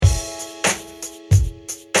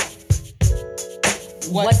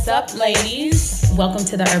What's up, ladies? Welcome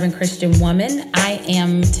to the Urban Christian Woman. I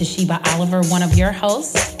am Toshiba Oliver, one of your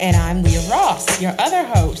hosts. And I'm Leah Ross, your other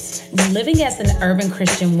host. Living as an urban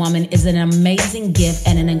Christian woman is an amazing gift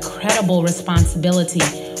and an incredible responsibility.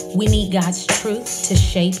 We need God's truth to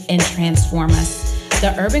shape and transform us.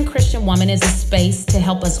 The Urban Christian Woman is a space to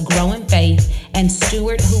help us grow in faith and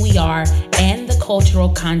steward who we are and the cultural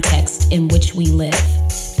context in which we live.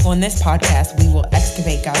 On this podcast, we will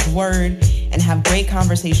excavate God's Word and have great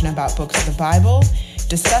conversation about books of the Bible,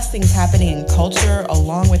 discuss things happening in culture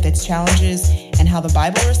along with its challenges and how the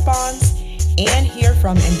Bible responds, and hear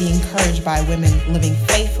from and be encouraged by women living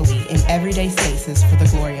faithfully in everyday spaces for the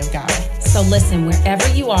glory of God. So listen, wherever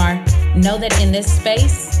you are, know that in this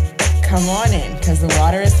space, come on in, because the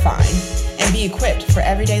water is fine, and be equipped for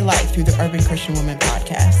everyday life through the Urban Christian Woman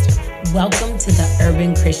podcast. Welcome to the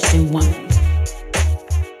Urban Christian Woman.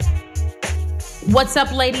 What's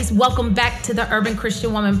up, ladies? Welcome back to the Urban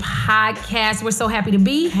Christian Woman podcast. We're so happy to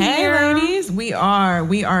be here. Hey, ladies. We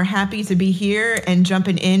are happy to be here and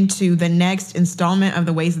jumping into the next installment of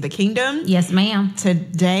the Ways of the Kingdom. Yes, ma'am.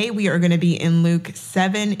 Today, we are going to be in Luke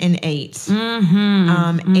 7 and 8.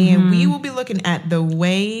 And we will be looking at the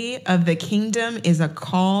way of the kingdom is a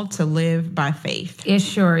call to live by faith. It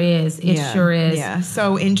sure is. It sure is. Yeah.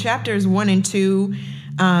 So in chapters 1 and 2,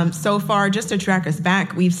 so far, just to track us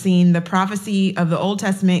back, we've seen the prophecy of the Old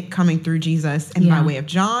Testament coming through Jesus and by way of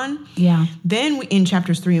John. Yeah. Then in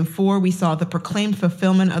chapters 3 and 4, we saw the proclaimed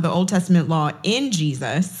fulfillment of the Old Testament law in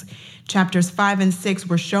Jesus. Chapters 5 and 6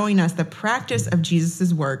 were showing us the practice of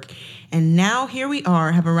Jesus' work. And now here we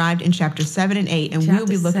have arrived in chapter 7 and 8, and we'll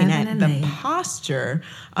be looking at the posture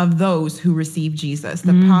of those who receive Jesus,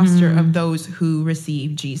 the posture of those who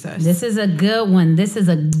receive Jesus. This is a good one. This is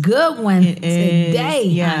a good one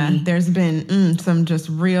today, honey. There's been some just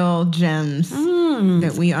real gems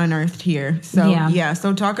that we unearthed here. So,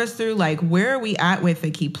 so talk us through, like, where are we at with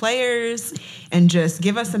the key players, and just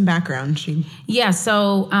give us some background. Yeah,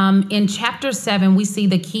 so in chapter 7, we see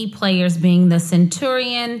the key players being the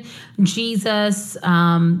centurion, Jesus,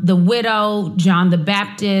 the widow, John the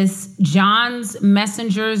Baptist, John's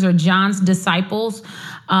messengers or John's disciples,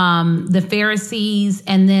 the Pharisees,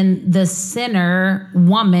 and then the sinner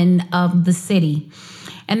woman of the city.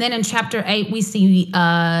 And then in chapter 8, we see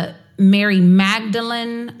Mary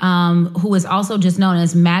Magdalene, who is also just known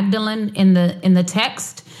as Magdalene in the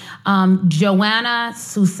text. Joanna,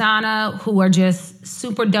 Susanna, who are just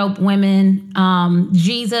super dope women.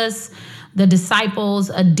 Jesus, the disciples,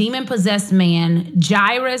 a demon-possessed man,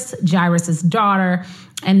 Jairus' daughter,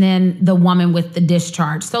 and then the woman with the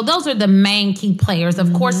discharge. So those are the main key players.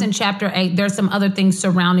 Of course, in chapter 8, there's some other things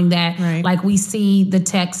surrounding that. Right. Like we see the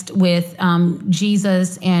text with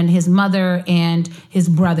Jesus and his mother and his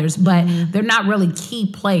brothers, but they're not really key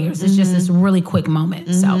players. It's just this really quick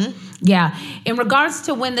moment. So, yeah. In regards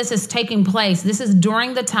to when this is taking place, this is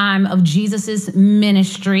during the time of Jesus's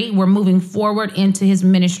ministry. We're moving forward into his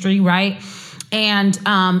ministry, right? And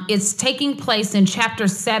it's taking place in chapter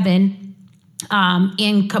 7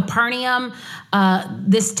 in Capernaum,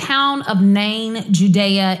 this town of Nain,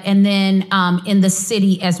 Judea, and then in the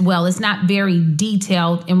city as well. It's not very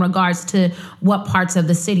detailed in regards to what parts of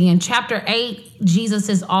the city. In chapter 8, Jesus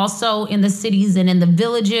is also in the cities and in the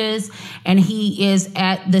villages, and he is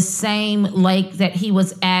at the same lake that he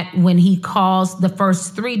was at when he calls the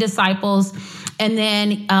first 3 disciples. And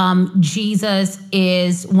then Jesus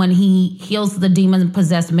is, when he heals the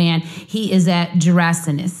demon-possessed man, he is at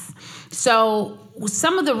Gerasenes. So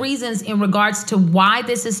some of the reasons in regards to why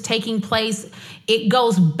this is taking place, it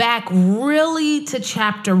goes back really to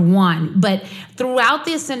chapter 1. But throughout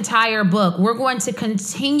this entire book, we're going to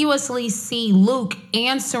continuously see Luke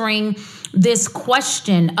answering this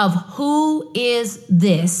question of who is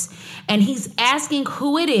this? And he's asking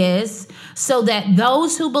who it is so that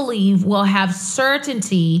those who believe will have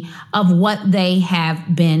certainty of what they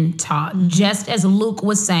have been taught, just as Luke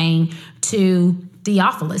was saying to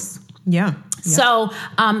Theophilus. Yeah. So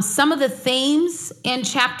some of the themes in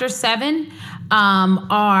chapter 7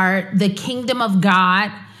 are the kingdom of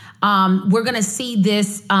God. We're going to see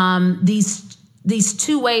this these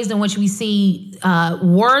 2 ways in which we see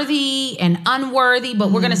worthy and unworthy,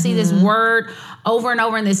 but we're going to see this word over and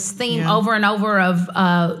over in this theme over and over of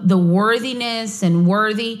the worthiness and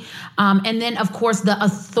worthy. And then, of course, the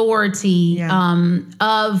authority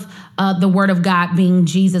of the word of God being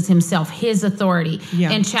Jesus himself, his authority. Yeah.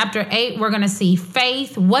 In chapter 8, we're going to see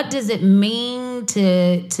faith. What does it mean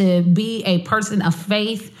to be a person of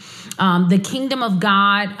faith? the kingdom of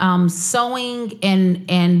God, sowing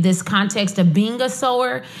and this context of being a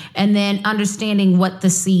sower, and then understanding what the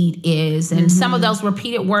seed is. And some of those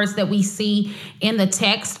repeated words that we see in the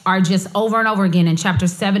text are just over and over again. In chapter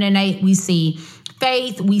 7 and 8, we see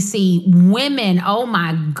faith, we see women. Oh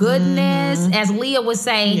my goodness. As Leah was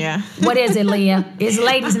saying, what is it, Leah? It's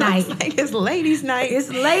ladies' night. It's ladies' night. It's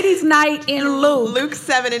ladies' night in Luke. Luke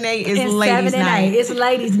 7 and 8 is ladies' night. It's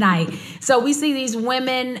ladies' night. So we see these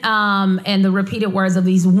women and the repeated words of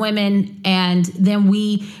these women, and then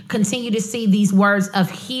we continue to see these words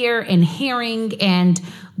of hear and hearing and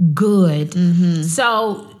good.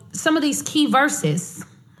 So some of these key verses.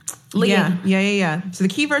 Leah. Yeah. So the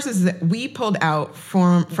key verses that we pulled out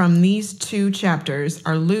from these two chapters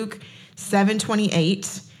are Luke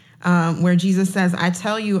 7:28, where Jesus says, I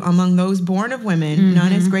tell you, among those born of women,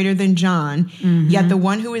 none is greater than John, yet the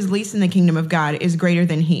one who is least in the kingdom of God is greater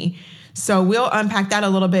than he. So we'll unpack that a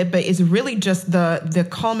little bit, but it's really just the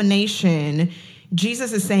culmination.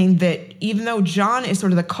 Jesus is saying that even though John is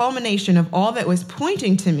sort of the culmination of all that was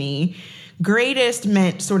pointing to me, greatest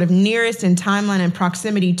meant sort of nearest in timeline and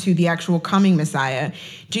proximity to the actual coming Messiah.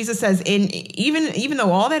 Jesus says, even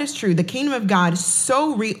though all that is true, the kingdom of God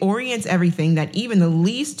so reorients everything that even the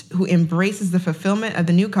least who embraces the fulfillment of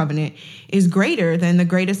the new covenant is greater than the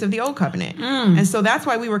greatest of the old covenant. And so that's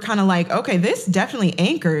why we were kind of like, okay, this definitely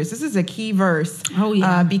anchors. This is a key verse.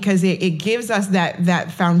 Because it gives us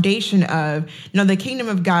that foundation of, the kingdom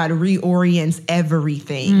of God reorients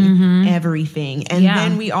everything. And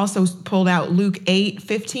then we also pulled out Luke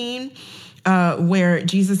 8:15, where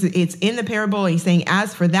Jesus, it's in the parable, he's saying,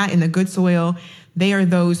 as for that in the good soil, they are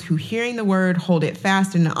those who, hearing the word, hold it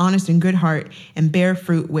fast in an honest and good heart and bear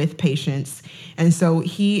fruit with patience. And so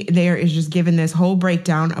he there is just given this whole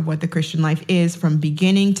breakdown of what the Christian life is from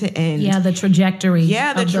beginning to end. The trajectory.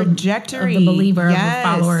 The trajectory of the believer, of the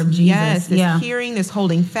follower of Jesus. This hearing, this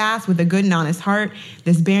holding fast with a good and honest heart,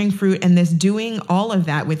 this bearing fruit, and this doing all of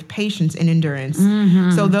that with patience and endurance.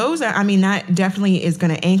 So those are, that definitely is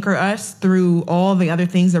going to anchor us through all the other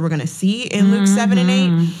things that we're going to see in Luke 7 and 8.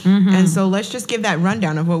 And so let's just give that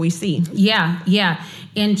rundown of what we see.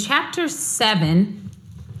 In chapter 7,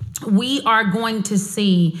 we are going to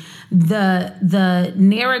see the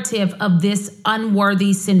narrative of this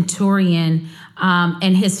unworthy centurion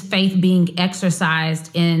and his faith being exercised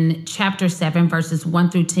in chapter 7, verses 1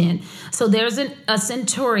 through 10. So there's a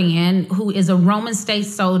centurion who is a Roman state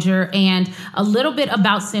soldier, and a little bit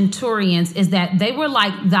about centurions is that they were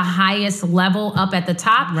like the highest level up at the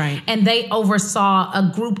top, and they oversaw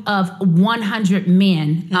a group of 100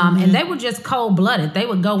 men, and they were just cold-blooded. They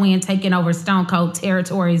would go in taking over stone cold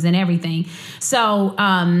territories and everything. So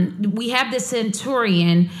we have this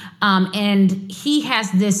centurion, and he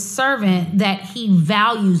has this servant that he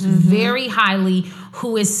values very highly,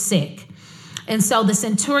 who is sick. And so the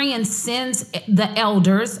centurion sends the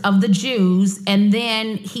elders of the Jews, and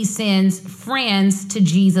then he sends friends to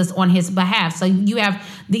Jesus on his behalf. So you have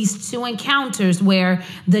these two encounters where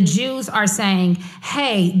the Jews are saying,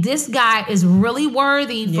 hey, this guy is really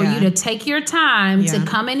worthy for you to take your time to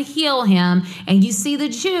come and heal him. And you see the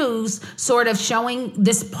Jews sort of showing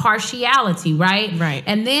this partiality, right?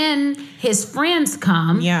 And then his friends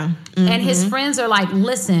come. And his friends are like,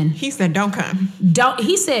 listen. He said, don't come.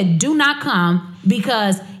 He said, do not come,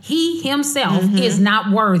 because he himself is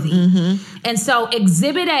not worthy. And so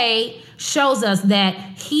Exhibit A shows us that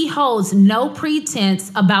he holds no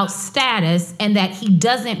pretense about status and that he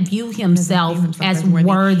doesn't view himself as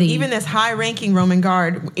worthy. Even this high-ranking Roman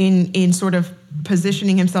guard in sort of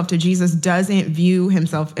positioning himself to Jesus doesn't view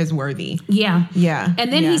himself as worthy.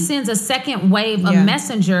 And then he sends a second wave of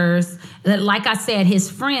messengers that, like I said,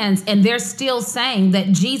 his friends, and they're still saying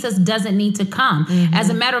that Jesus doesn't need to come. As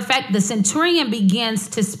a matter of fact, the centurion begins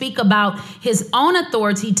to speak about his own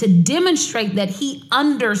authority to demonstrate that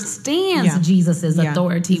understands Jesus'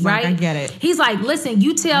 authority, right? Like, I get it. He's like, listen,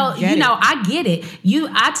 you tell, I get it.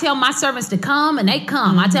 I tell my servants to come and they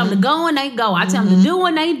come. I tell them to go and they go. I tell them to do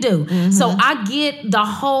and they do. So I get the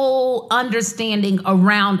whole understanding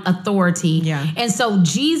around authority. And so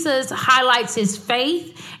Jesus highlights his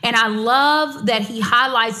faith, and I love that he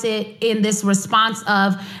highlights it in this response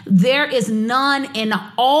of, there is none in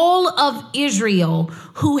all of Israel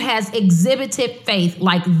who has exhibited faith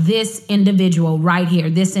like this individual right here,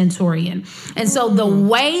 this centurion. And so the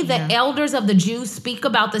way the elders of the Jews speak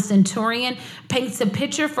about the centurion paints a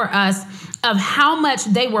picture for us of how much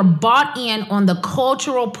they were bought in on the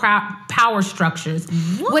cultural power structures,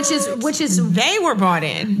 which is they were bought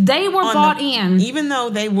in. They were bought in, even though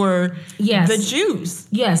they were the Jews.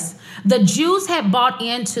 Yes. The Jews had bought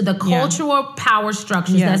into the cultural power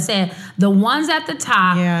structures that said the ones at the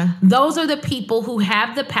top, those are the people who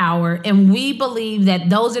have the power, and we believe that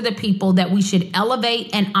those are the people that we should elevate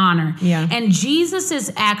and honor. Yeah. And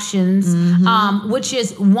Jesus's actions, which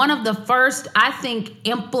is one of the first, I think,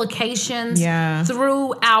 implications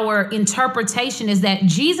through our interpretation, is that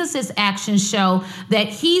Jesus's actions show that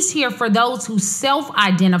he's here for those who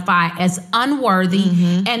self-identify as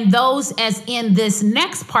unworthy, and those, as in this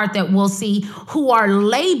next part that we'll see, who are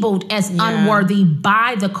labeled as unworthy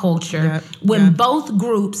by the culture, when both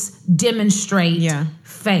groups demonstrate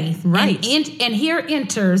faith. Right. And here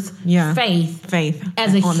enters faith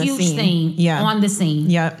as a huge thing on the scene.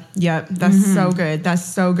 Yep. That's so good. That's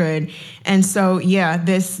so good. And so,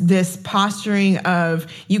 this posturing of,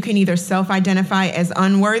 you can either self-identify as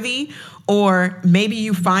unworthy, or maybe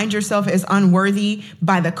you find yourself as unworthy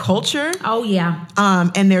by the culture. Oh, yeah.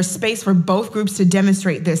 And there's space for both groups to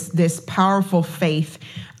demonstrate this powerful faith,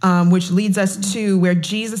 which leads us to where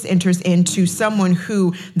Jesus enters into someone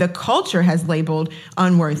who the culture has labeled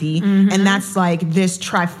unworthy. And that's like this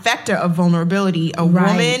trifecta of vulnerability, a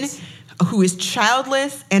woman who is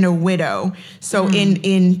childless and a widow. So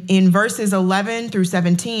in verses 11 through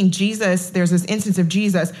 17, there's this instance of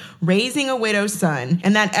Jesus raising a widow's son.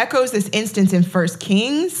 And that echoes this instance in 1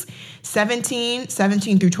 Kings 17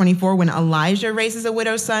 through 24, when Elijah raises a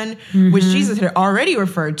widow's son, which Jesus had already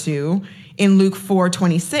referred to in Luke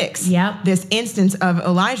 4:26. Yep. This instance of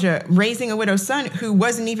Elijah raising a widow's son who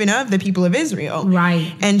wasn't even of the people of Israel.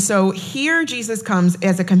 Right. And so here Jesus comes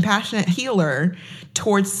as a compassionate healer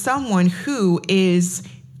towards someone who is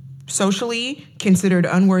socially considered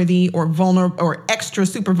unworthy or vulnerable or extra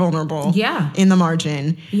super vulnerable in the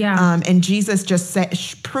margin. And Jesus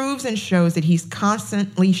just proves and shows that he's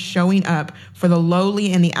constantly showing up for the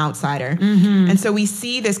lowly and the outsider. And so we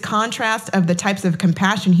see this contrast of the types of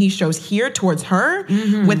compassion he shows here towards her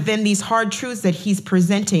within these hard truths that he's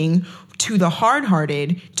presenting to the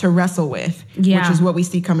hard-hearted to wrestle with, which is what we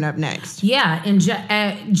see coming up next. And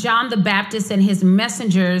John the Baptist and his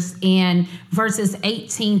messengers in verses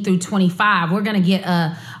 18 through 25, we're going to get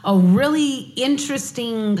a really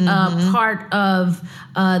interesting part of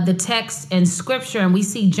the text and scripture. And we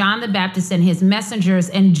see John the Baptist and his messengers,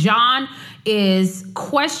 and John is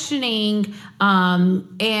questioning,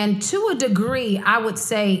 and to a degree, I would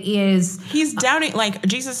say he's doubting, like,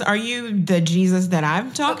 Jesus, are you the Jesus that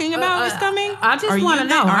I'm talking about is coming? I just want to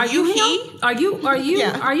know, are you him? Are you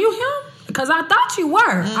him? Because I thought you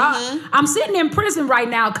were. I'm sitting in prison right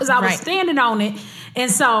now because I was standing on it. And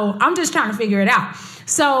so I'm just trying to figure it out.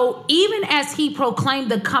 So even as he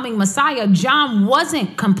proclaimed the coming Messiah, John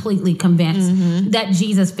wasn't completely convinced that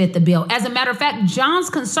Jesus fit the bill. As a matter of fact, John's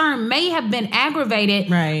concern may have been aggravated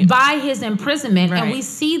by his imprisonment. And we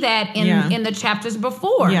see that in the chapters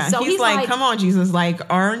before. So he's like, come on, Jesus, like,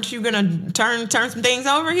 aren't you going to turn some things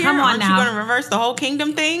over here? Aren't you going to reverse the whole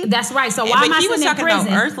kingdom thing? That's right. So why am I sitting in prison? But he was talking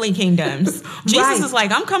about earthly kingdoms. Jesus is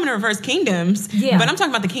like, I'm coming to reverse kingdoms, but I'm talking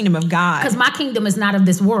about the kingdom of God. Because my kingdom is not of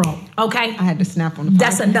this world, okay? I had to snap on the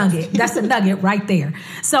That's a nugget. That's a nugget right there.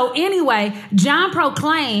 So anyway, John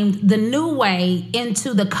proclaimed the new way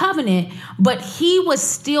into the covenant, but he was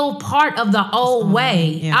still part of the old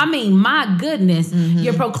way. I mean, my goodness,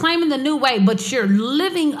 you're proclaiming the new way, but you're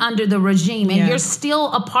living under the regime, and you're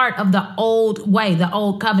still a part of the old way, the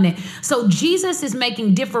old covenant. So Jesus is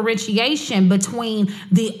making differentiation between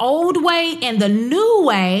the old way and the new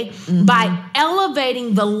way by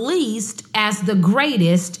elevating the least as the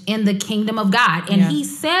greatest in the kingdom of God. And he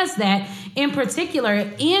says that in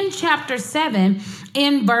particular in chapter 7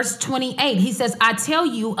 in verse 28. He says, I tell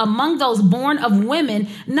you, among those born of women,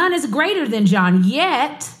 none is greater than John.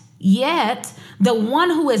 Yet the one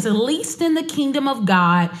who is least in the kingdom of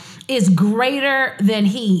God is greater than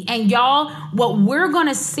he. And y'all, what we're going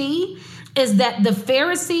to see is that the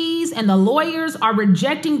Pharisees and the lawyers are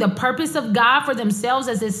rejecting the purpose of God for themselves,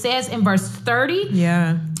 as it says in verse 30.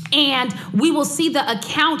 And we will see the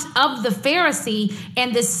account of the Pharisee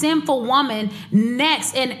and the sinful woman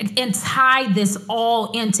next and tie this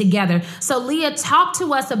all in together. So Leah, talk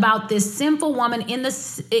to us about this sinful woman in the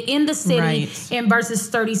city in verses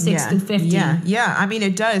 36 through 50. I mean,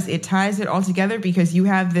 it does. It ties it all together because you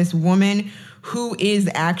have this woman who is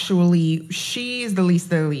actually, she is the least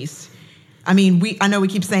of the least. I mean, I know we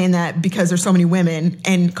keep saying that because there's so many women,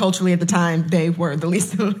 and culturally at the time, they were the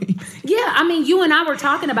least of the least. Yeah, I mean, you and I were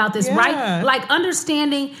talking about this, Yeah. right? Like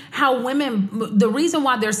understanding how women, the reason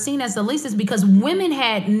why they're seen as the least is because women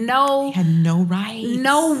had no rights.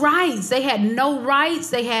 No rights. They had no rights.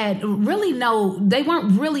 They had really they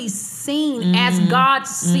weren't really seen as God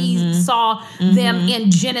saw them in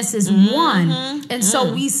Genesis 1. And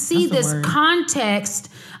so we see this context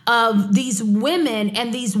of these women,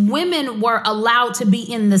 and these women were allowed to be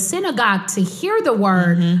in the synagogue to hear the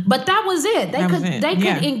word, but that was it. They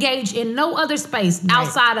could engage in no other space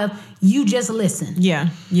outside of you just listen. Yeah.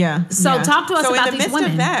 So talk to us about these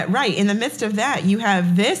women. In the midst of that, you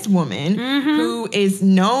have this woman who is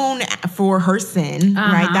known for her sin,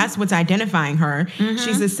 right? That's what's identifying her.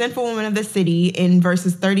 She's a sinful woman of the city. In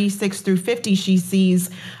verses 36 through 50,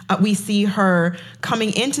 we see her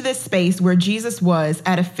coming into this space where Jesus was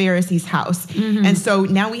at a Pharisee's house. And so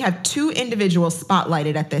now we have two individuals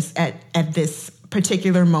spotlighted at this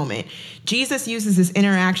particular moment. Jesus uses this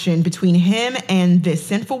interaction between him and this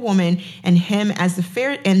sinful woman and him as the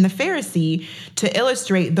Pharisee to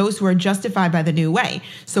illustrate those who are justified by the new way.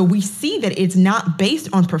 So we see that it's not based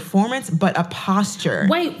on performance, but a posture.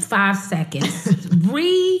 Wait 5 seconds.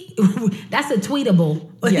 That's a tweetable.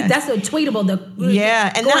 Yes. That's a tweetable.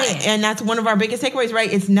 And that's one of our biggest takeaways,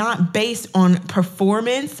 right? It's not based on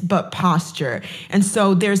performance, but posture. And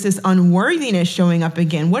so there's this unworthiness showing up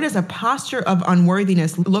again. What does a posture of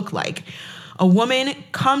unworthiness look like? A woman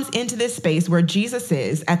comes into this space where Jesus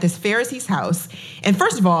is at this Pharisee's house. And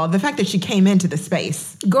first of all, the fact that she came into the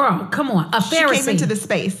space. Girl, come on. A Pharisee. She came into the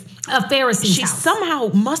space. A Pharisee's She house.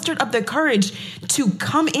 somehow mustered up the courage to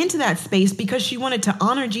come into that space because she wanted to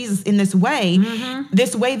honor Jesus in this way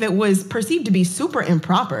that was perceived to be super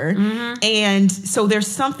improper. And so there's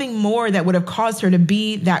something more that would have caused her to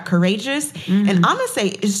be that courageous. And I'm going to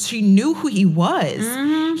say she knew who he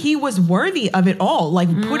was. He was worthy of it all. Like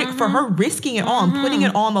for her risking it all and putting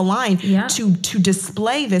it all on the line to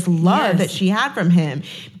display this love that she had from him,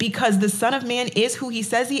 because the Son of Man is who he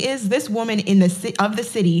says he is. This woman of the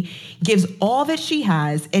city gives all that she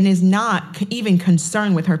has and is not even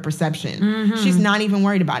concerned with her perception. She's not even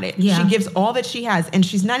worried about it. She gives all that she has, and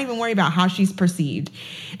she's not even worried about how she's perceived.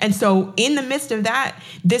 And so in the midst of that,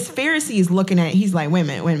 this Pharisee is looking at it. He's like, wait a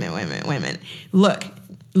minute. Look,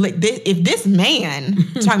 if this man,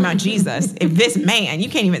 talking about Jesus, if this man, you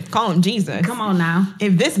can't even call him Jesus. Come on now.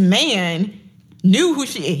 If this man knew who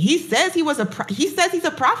he says he's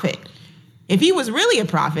a prophet. If he was really a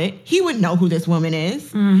prophet, he would know who this woman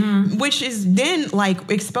is, which is then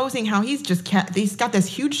like exposing how he's got this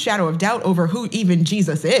huge shadow of doubt over who even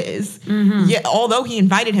Jesus is. Yet, although he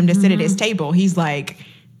invited him to sit at his table, he's like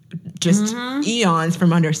just eons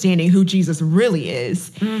from understanding who Jesus really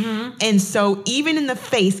is. And so even in the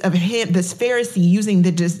face of him, this Pharisee using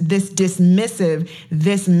this dismissive,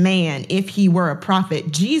 this man, if he were a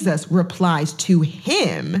prophet, Jesus replies to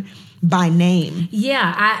him by name.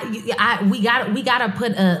 Yeah, we got to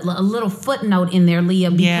put a little footnote in there,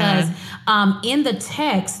 Leah, because in the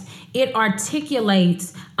text it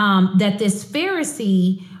articulates that this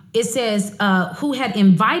Pharisee, it says, who had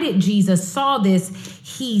invited Jesus saw this.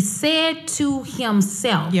 He said to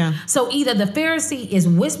himself. Yeah. So either the Pharisee is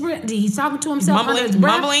whispering, he's talking to himself under his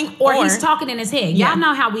breath, or he's talking in his head. Y'all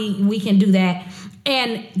know how we can do that.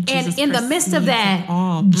 And in the midst of that,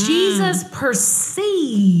 Jesus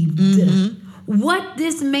perceived what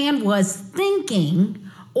this man was thinking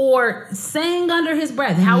or saying under his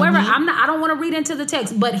breath. However, I don't want to read into the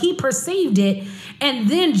text, but he perceived it, and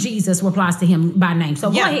then Jesus replies to him by name.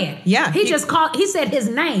 So go ahead. Yeah. He said his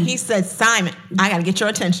name. He said, Simon, I got to get your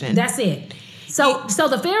attention. That's it. So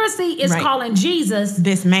the Pharisee is calling Jesus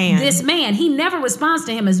this man. He never responds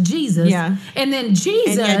to him as Jesus. Yeah. And then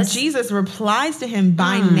Jesus replies to him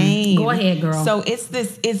by name. Go ahead, girl. So it's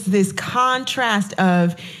this contrast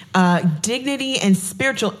of dignity and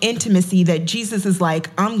spiritual intimacy that Jesus is like,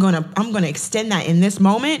 I'm gonna extend that in this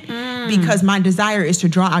moment because my desire is to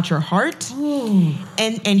draw out your heart. Ooh.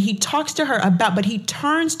 And he talks to her but he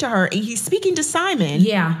turns to her, and he's speaking to Simon.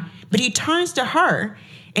 Yeah. But he turns to her.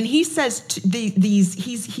 And he says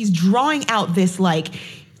he's drawing out this, like,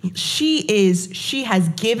 she has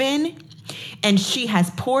given, and she has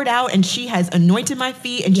poured out, and she has anointed my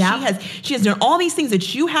feet, and she has done all these things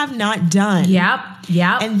that you have not done. Yep.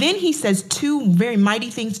 And then he says two very mighty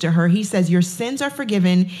things to her. He says, your sins are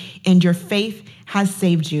forgiven and your faith has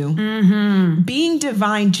saved you. Being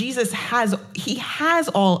divine, Jesus has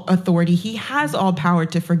all authority. He has all power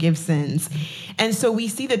to forgive sins. And so we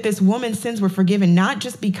see that this woman's sins were forgiven, not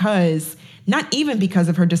just because not even because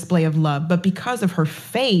of her display of love, but because of her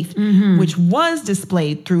faith, which was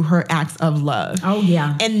displayed through her acts of love. Oh,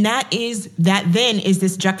 yeah. And that then is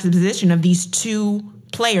this juxtaposition of these two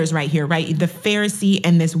players right here, right? The Pharisee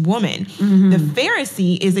and this woman. The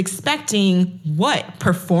Pharisee is expecting what?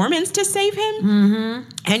 Performance to save him?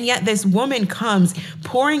 And yet this woman comes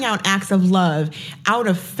pouring out acts of love out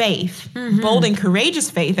of faith, bold and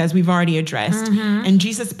courageous faith, as we've already addressed. And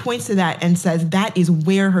Jesus points to that and says that is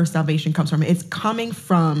where her salvation comes from. It's coming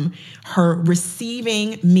from her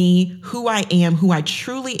receiving me, who I am, who I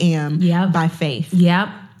truly am, by faith. Yep.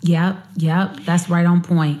 That's right on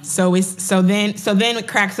point. So then it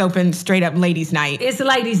cracks open straight up ladies' night. It's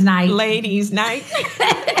ladies' night. Ladies' night.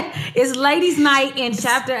 It's ladies' night in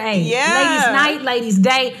chapter 8. Yeah. Ladies' night, ladies'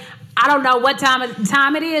 day. I don't know what time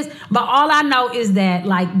it is, but all I know is that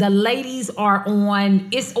like the ladies are on.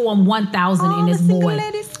 It's on 1,000 in this boy.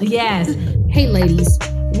 Ladies. Yes. Hey, ladies.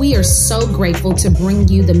 We are so grateful to bring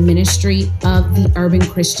you the ministry of the Urban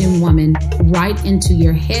Christian Woman right into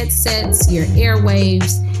your headsets, your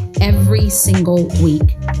airwaves, every single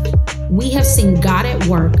week. We have seen God at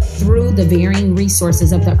work through the varying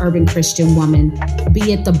resources of the Urban Christian Woman,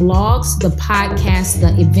 be it the blogs, the podcasts,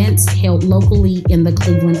 the events held locally in the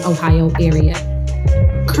Cleveland, Ohio area.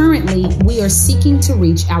 Currently, we are seeking to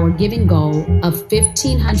reach our giving goal of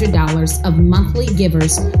 $1,500 of monthly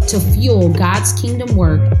givers to fuel God's kingdom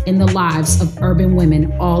work in the lives of urban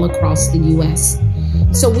women all across the U.S.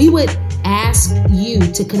 So we would ask you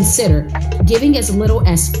to consider giving as little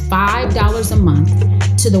as $5 a month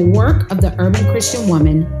to the work of the Urban Christian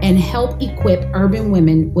Woman and help equip urban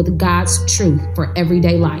women with God's truth for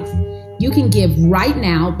everyday life. You can give right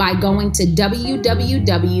now by going to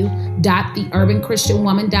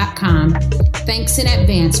www.theurbanchristianwoman.com. Thanks in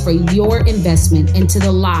advance for your investment into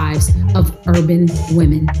the lives of urban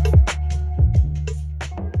women.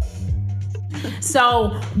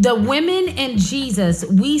 So the women in Jesus,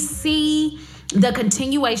 we see the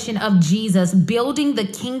continuation of Jesus building the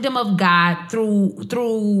kingdom of God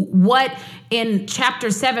through what in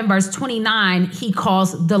chapter 7, verse 29, he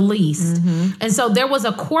calls the least. And so there was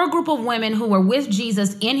a core group of women who were with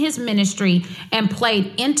Jesus in his ministry and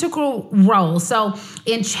played integral roles. So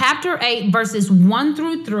in chapter 8, verses 1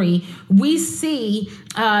 through 3, we see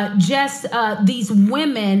these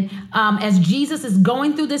women as Jesus is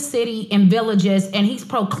going through the city and villages, and he's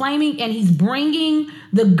proclaiming and he's bringing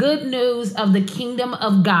the good news of the kingdom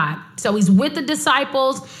of God. So he's with the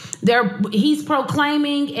disciples. He's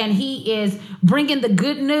proclaiming and he is bringing the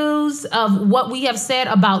good news of what we have said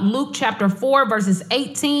about Luke chapter 4, verses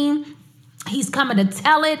 18. He's coming to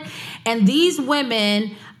tell it. And these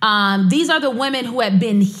women, these are the women who have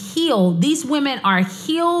been healed. These women are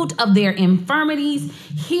healed of their infirmities,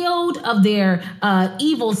 healed of their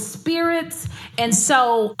evil spirits. And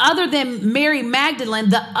so other than Mary Magdalene,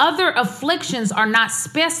 the other afflictions are not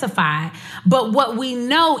specified. But what we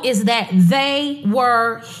know is that they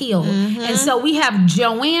were healed. And so we have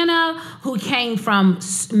Joanna, who came from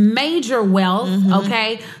major wealth,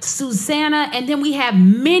 okay? Susanna, and then we have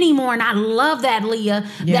many more. And I love that, Leah,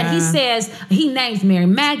 that he says, he names Mary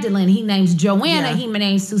Magdalene, he names Joanna, he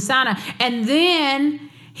names Susanna. And then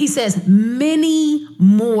he says many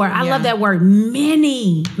more. I love that word,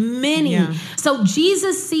 many. So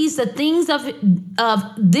Jesus sees the things of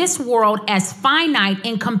this world as finite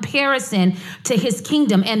in comparison to his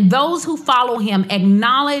kingdom. And those who follow him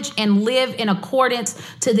acknowledge and live in accordance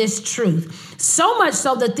to this truth. So much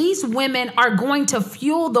so that these women are going to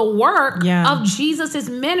fuel the work of Jesus's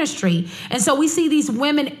ministry. And so we see these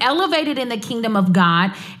women elevated in the kingdom of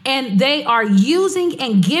God, and they are using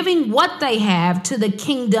and giving what they have to the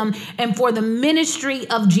kingdom and for the ministry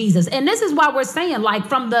of Jesus. And this is why we're saying, like,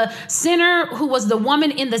 from the sinner who was the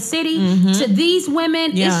woman in the city to these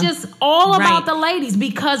women, it's just all about the ladies,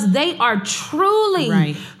 because they are truly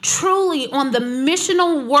on the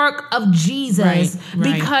missional work of Jesus,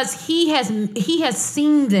 because he has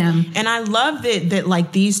seen them. And I love that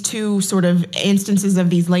like these two sort of instances of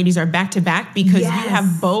these ladies are back to back, because you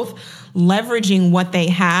have both leveraging what they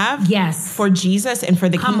have for Jesus and for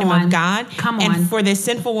the kingdom of God. And for this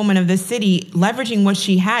sinful woman of the city, leveraging what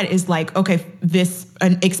she had is like, okay,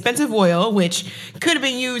 an expensive oil, which could have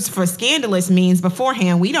been used for scandalous means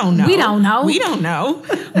beforehand. We don't know.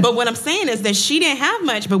 But what I'm saying is that she didn't have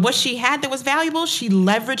much, but what she had that was valuable, she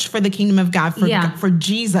leveraged for the kingdom of God, for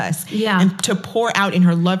Jesus, and to pour out in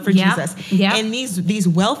her love for Jesus. And these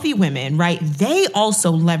wealthy women, right, they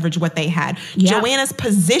also leveraged what they had. Joanna's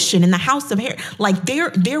position in the house of Herod, like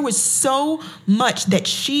there was so much that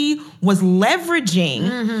she was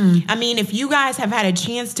leveraging. I mean, if you guys have had a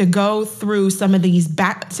chance to go through some of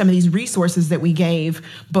these resources that we gave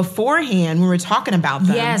beforehand when we were talking about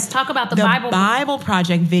them. Yes, talk about the Bible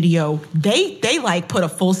Project video. They like put a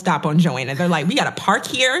full stop on Joanna. They're like, we got to park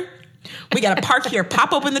here. We got to park here,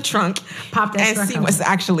 pop open the trunk, and see what's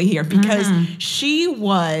actually here. Because she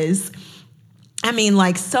was, I mean,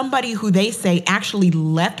 like somebody who they say actually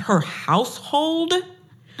left her household,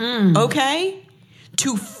 okay,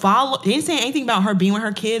 to follow. They didn't say anything about her being with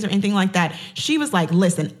her kids or anything like that. She was like,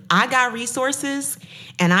 listen, I got resources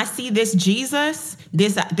and I see this Jesus,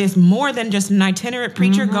 this more than just an itinerant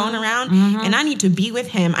preacher going around, and I need to be with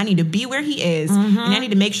him. I need to be where he is, and I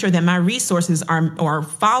need to make sure that my resources are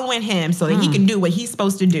following him so that he can do what he's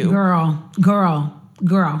supposed to do.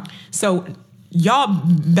 Girl. So y'all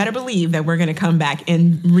better believe that we're going to come back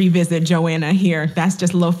and revisit Joanna here. That's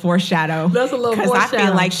just a little foreshadow. That's a little foreshadow. Because I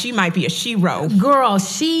feel like she might be a shero. Girl,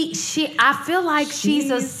 I feel like she's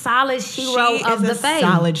a solid shero of the faith.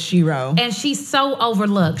 Solid shero. And she's so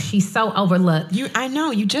overlooked. I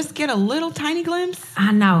know. You just get a little tiny glimpse.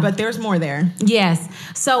 I know. But there's more there. Yes.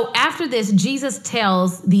 So after this, Jesus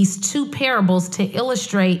tells these two parables to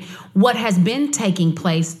illustrate what has been taking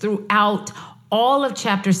place throughout all of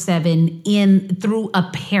chapter 7 through a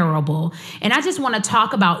parable. And I just want to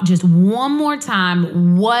talk about just one more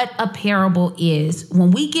time what a parable is.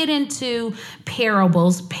 When we get into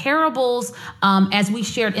parables, as we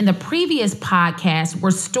shared in the previous podcast,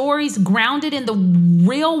 were stories grounded in the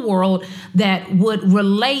real world that would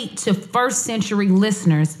relate to first century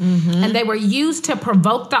listeners. And they were used to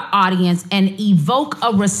provoke the audience and evoke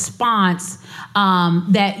a response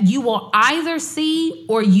that you will either see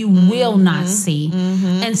or you will not see.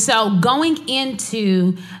 And so going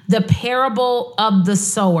into the parable of the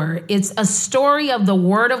sower, it's a story of the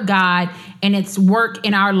word of God and its work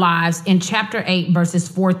in our lives in chapter 8, verses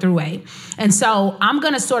 4-8. And so I'm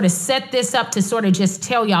going to sort of set this up to sort of just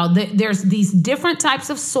tell y'all that there's these different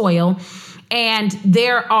types of soil, and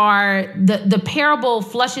there are the parable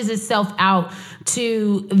flushes itself out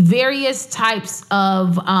to various types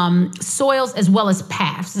of soils as well as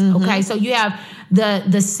paths. Okay, so you have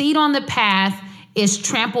the seed on the path is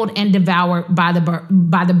trampled and devoured by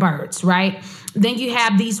the birds, right? Then you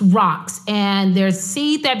have these rocks, and there's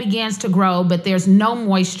seed that begins to grow, but there's no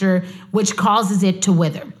moisture, which causes it to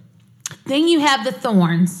wither. Then you have the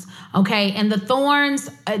thorns. Okay, and the thorns,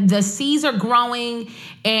 the seeds are growing,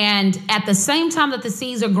 and at the same time that the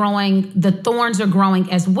seeds are growing, the thorns are growing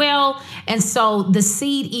as well, and so the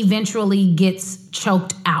seed eventually gets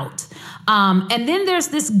choked out. And then there's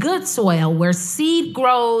this good soil where seed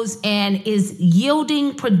grows and is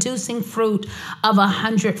producing fruit of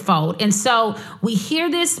 100-fold. And so we hear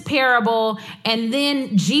this parable, and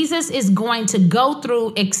then Jesus is going to go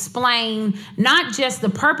through, explain not just the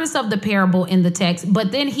purpose of the parable in the text,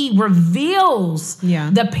 but then he reveals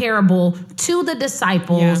the parable to the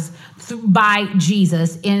disciples by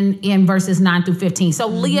Jesus in verses 9-15. So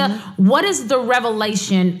Leah, what is the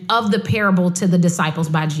revelation of the parable to the disciples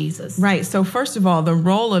by Jesus? Right. So first of all, the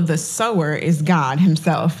role of the sower is God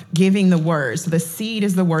himself giving the word. So the seed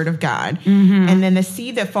is the word of God. And then the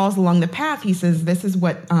seed that falls along the path, he says, this is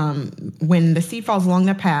what, when the seed falls along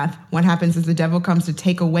the path, what happens is the devil comes to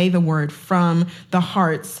take away the word from the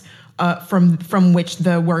hearts from which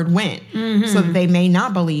the word went, so that they may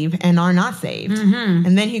not believe and are not saved.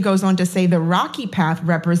 And then he goes on to say the rocky path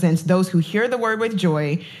represents those who hear the word with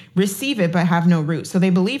joy, receive it, but have no root. So they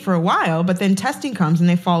believe for a while, but then testing comes and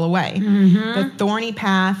they fall away. The thorny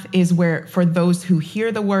path is where for those who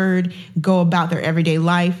hear the word, go about their everyday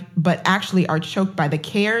life, but actually are choked by the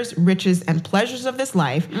cares, riches, and pleasures of this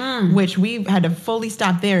life, which we had to fully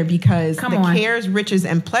stop there because cares, riches,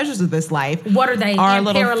 and pleasures of this life, what are they? Are a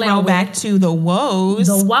little throwback to the woes.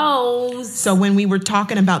 The woes. So when we were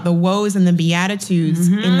talking about the woes and the beatitudes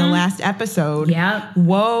in the last episode,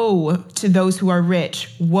 woe to those who are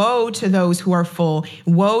rich, woe to those who are full,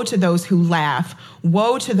 woe to those who laugh,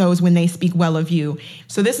 woe to those when they speak well of you.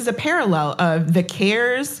 So this is a parallel of the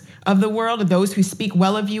cares of the world, of those who speak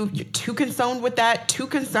well of you. You're too concerned with that,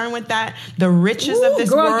 the riches of this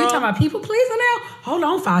world. Girl, you talking about people pleasing now? Hold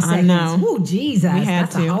on 5 seconds. I know. Ooh, Jesus.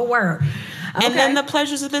 That's a whole word. Okay. And then the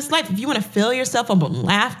pleasures of this life. If you want to fill yourself up with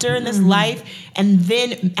laughter in this life and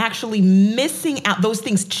then actually missing out, those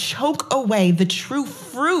things choke away the true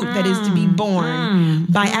fruit that is to be born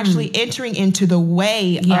by actually entering into the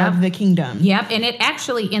way of the kingdom. And it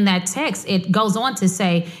actually, in that text, it goes on to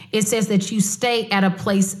say, it says that you stay at a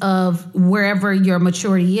place of wherever your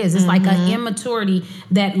maturity is. It's like an immaturity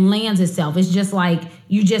that lands itself. It's just like,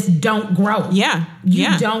 you just don't grow. Yeah.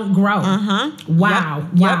 You don't grow. Uh-huh. Wow.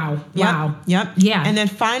 Yep. Wow. Yep. Wow. Yep. Yeah. And then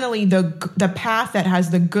finally, the path that has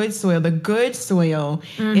the good soil. The good soil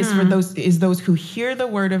is for those who hear the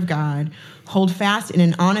word of God, hold fast in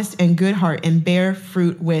an honest and good heart, and bear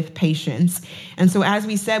fruit with patience. And so, as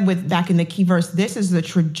we said back in the key verse, this is the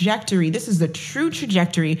trajectory. This is the true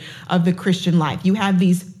trajectory of the Christian life. You have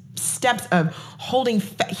these steps of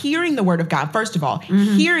hearing the word of God, first of all,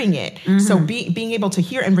 hearing it. So being able to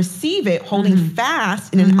hear and receive it, holding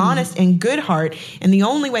fast in an honest and good heart. And the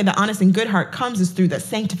only way the honest and good heart comes is through the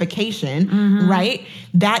sanctification, right?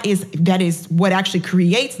 That is what actually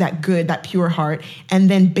creates that good, that pure heart. And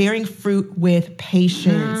then bearing fruit with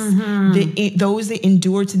patience. Those that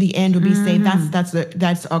endure to the end will be saved.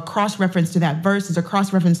 That's a cross reference to that verse. It's a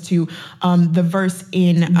cross reference to the verse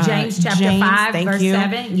in James chapter 5, verse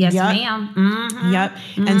 7. Yes, ma'am. Yep.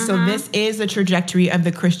 And so this is a trajectory of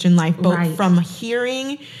the Christian life, both from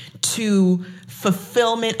hearing to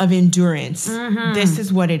fulfillment of endurance. This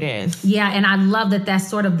is what it is. Yeah, and I love that that's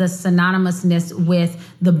sort of the synonymousness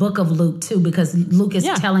with the book of Luke too, because Luke is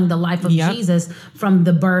telling the life of Jesus from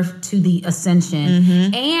the birth to the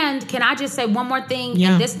ascension. And can I just say one more thing?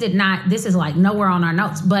 And this is like nowhere on our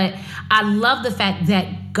notes, but I love the fact that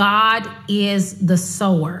God is the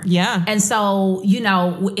sower. Yeah. And so,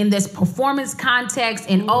 in this performance context,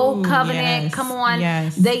 in Old Covenant, come on,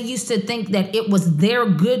 they used to think that it was their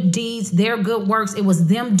good deeds, their good works. It was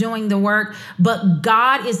them doing the work. But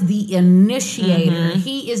God is the initiator.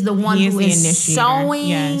 He is the one who is sowing.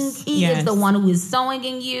 He is the one who is sowing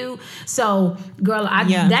in you. So, girl,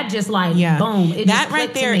 that just boom. It that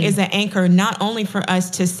right there is an anchor not only for us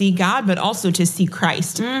to see God, but also to see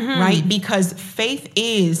Christ, right? Because faith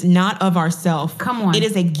is not of ourselves. Come on. It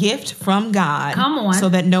is a gift from God. Come on. So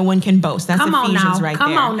that no one can boast. That's Ephesians right there.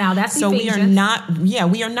 Come on now. That's so Ephesians.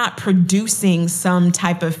 we are not producing some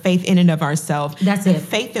type of faith in and of ourselves. That's the it.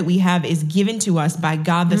 faith that we have is given to us by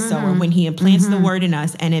God the sower when he implants the word in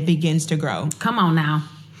us and it begins to grow. Come on now.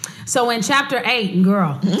 So in chapter 8,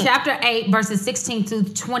 chapter 8, verses 16 through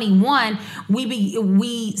 21,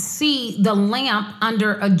 we see the lamp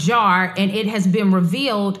under a jar, and it has been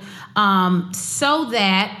revealed so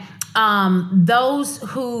that those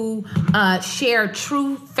who share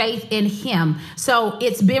true faith in him. So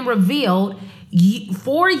it's been revealed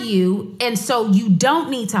for you, and so you don't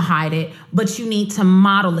need to hide it, but you need to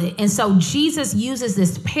model it. And so Jesus uses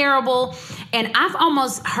this parable, and I've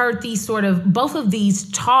almost heard both of these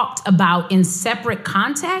talked about in separate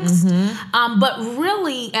contexts, but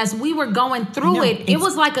really, as we were going through it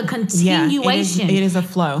was like a continuation. It is a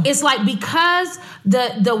flow. It's like, because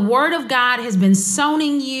the word of God has been sown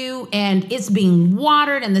in you, and it's being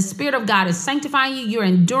watered, and the Spirit of God is sanctifying you, you're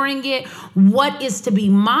enduring it. What is to be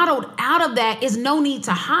modeled out of that is no need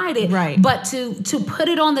to hide it, but to put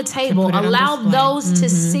it on the table, allow those to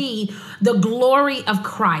see the glory of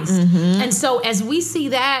Christ. And so as we see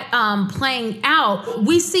that playing out,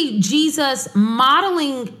 we see Jesus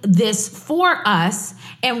modeling this for us,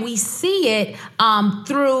 and we see it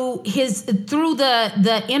through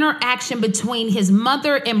the interaction between his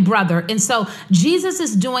mother and brother. And so Jesus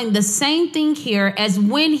is doing the same thing here as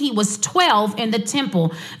when he was 12 in the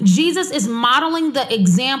temple. Jesus is modeling the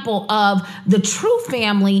example of the true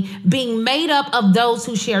family being made up of those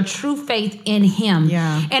who share true faith in him.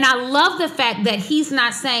 And I love the fact that he's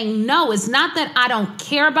not saying, no, it's not that I don't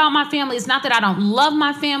care about my family. It's not that I don't love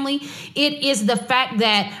my family. It is the fact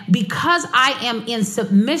that because I am in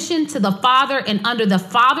submission to the Father and under the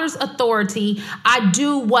Father's authority, I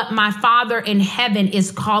do what my Father in heaven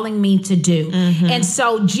is calling me to do. And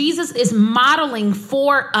so Jesus is modeling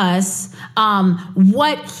for us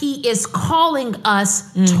what he is calling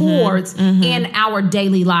us towards in our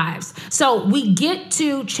daily lives. So we get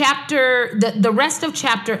to the rest of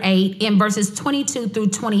chapter 8 in verses 22 through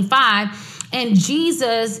 25. And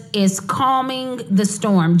Jesus is calming the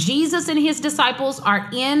storm. Jesus and his disciples are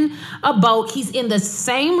in a boat. He's in the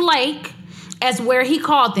same lake as where he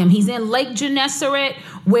called them. He's in Lake Gennesaret,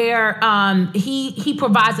 where he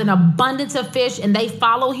provides an abundance of fish, and they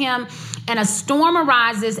follow him. And a storm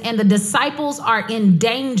arises, and the disciples are in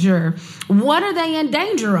danger. What are they in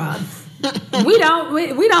danger of? We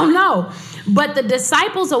don't know. But the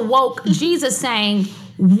disciples awoke Jesus, saying,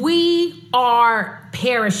 "We are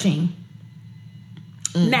perishing."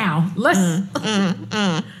 Now, let's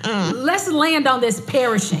land on this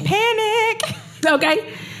perishing. Panic.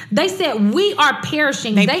 Okay? They said, "We are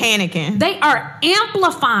perishing." They panicking. They are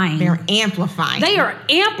amplifying. They're amplifying. They are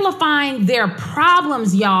amplifying their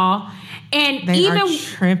problems, y'all. And They are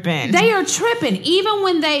tripping. They are tripping. Even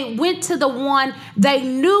when they went to the one they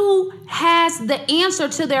knew has the answer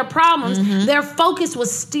to their problems, their focus was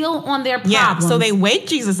still on their problems. Yeah, so they wake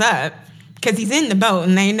Jesus up because he's in the boat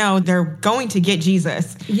and they know they're going to get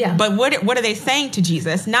Jesus. Yeah. But what are they saying to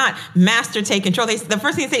Jesus? Not, Master, take control. The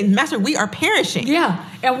first thing they say is, Master, we are perishing. Yeah.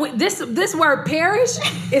 And this word perish,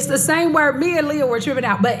 it's the same word me and Leah were tripping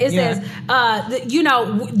out. But it says,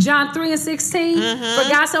 John 3:16, for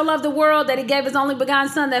God so loved the world that he gave his only begotten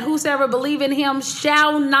son, that whosoever believe in him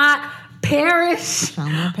shall not perish,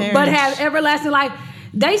 but have everlasting life.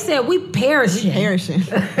 They said we perishing.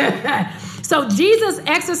 So Jesus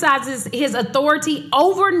exercises his authority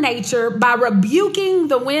over nature by rebuking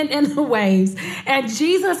the wind and the waves. And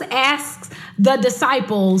Jesus asks the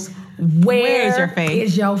disciples, where is your faith?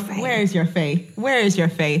 Where is your faith? Where is your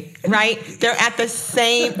faith? Right? They're at the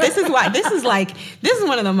same. This is one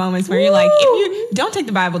of the moments where you're like, if you don't take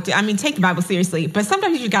the Bible, take the Bible seriously, but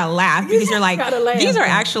sometimes you just gotta laugh because you're like, these are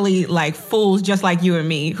actually like fools just like you and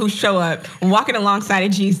me who show up walking alongside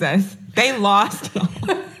of Jesus. They lost.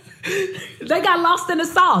 They got lost in the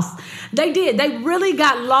sauce. They did. They really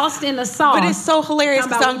got lost in the sauce. But it's so hilarious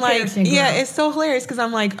because I'm like, it's so hilarious because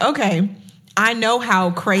I'm like, okay, I know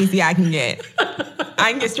how crazy I can get.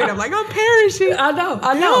 I can get straight up like, I'm perishing. I know.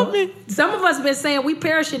 Help me. Some of us been saying we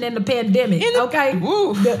perishing in the pandemic.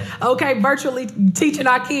 Virtually teaching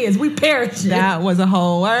our kids. We perishing. That was a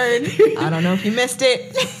whole word. I don't know if you missed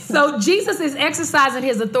it. So Jesus is exercising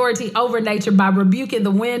his authority over nature by rebuking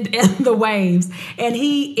the wind and the waves. And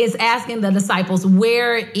he is asking the disciples,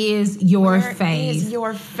 where is your faith? Where is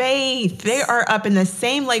your faith? They are up in the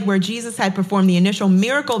same lake where Jesus had performed the initial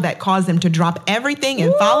miracle that caused them to drop everything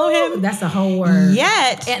and follow him. That's a whole word.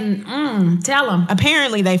 Yet, and tell them.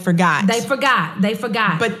 Apparently they forgot. They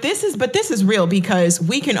forgot. But this is real because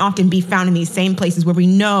we can often be found in these same places where we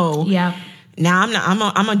know. Yeah. Now I'm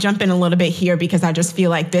gonna jump in a little bit here because I just feel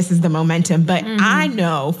like this is the momentum. But I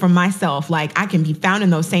know from myself, like I can be found in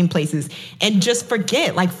those same places and just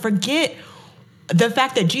forget the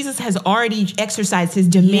fact that Jesus has already exercised his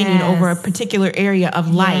dominion over a particular area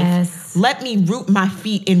of life. Yes. Let me root my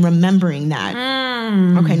feet in remembering that.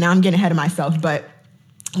 Okay, now I'm getting ahead of myself, but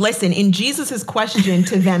listen, in Jesus' question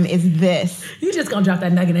to them is this. You just gonna drop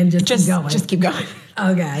that nugget and just keep going. Just keep going.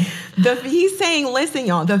 Okay. He's saying, listen,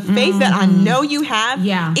 y'all, the faith that I know you have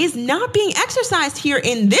is not being exercised here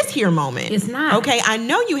in this here moment. It's not. Okay, I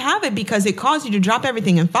know you have it because it caused you to drop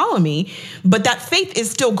everything and follow me, but that faith is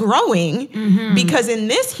still growing because in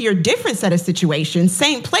this here different set of situations,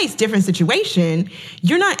 same place, different situation,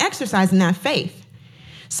 you're not exercising that faith.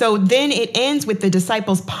 So then it ends with the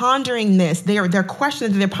disciples pondering this. Their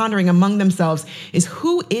question that they're pondering among themselves is,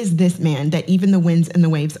 who is this man that even the winds and the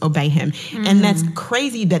waves obey him? And that's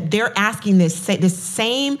crazy that they're asking this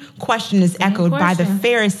same question is echoed by the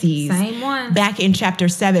Pharisees back in chapter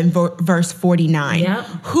 7, verse 49. Yep.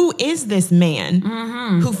 Who is this man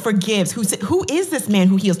who forgives? Who is this man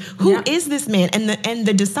who heals? Who is this man? And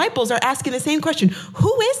the disciples are asking the same question.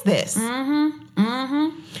 Who is this?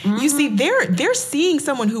 You see, they're seeing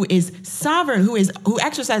someone who is sovereign, who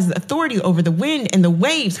exercises authority over the wind and the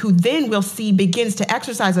waves, who then we'll see begins to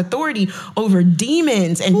exercise authority over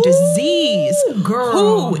demons and disease. Girl.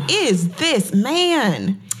 Who is this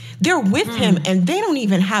man? They're with him and they don't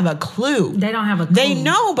even have a clue. They don't have a clue. They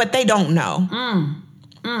know, but they don't know.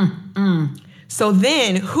 So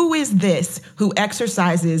then, who is this who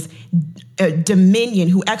exercises dominion,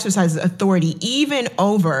 who exercises authority even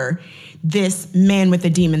over this man with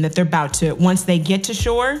the demon that they're about to, once they get to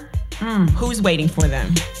shore, who's waiting for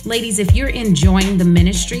them? Ladies, if you're enjoying the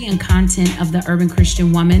ministry and content of the Urban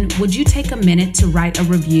Christian Woman, would you take a minute to write a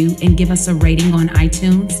review and give us a rating on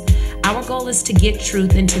iTunes? Our goal is to get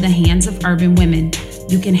truth into the hands of urban women.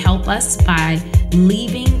 You can help us by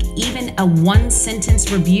leaving even a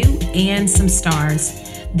 1-sentence review and some stars.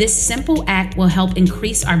 This simple act will help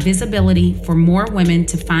increase our visibility for more women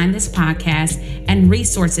to find this podcast and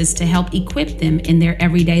resources to help equip them in their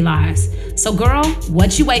everyday lives. So girl,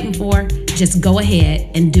 what you waiting for? Just go ahead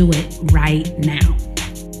and do it right now.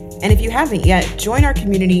 And if you haven't yet, join our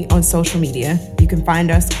community on social media. You can find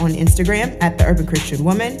us on Instagram at The Urban Christian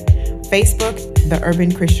Woman, Facebook, The Urban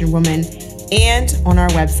Christian Woman, and on our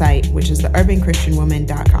website, which is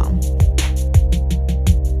theurbanchristianwoman.com.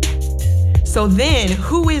 So then,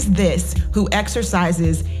 who is this who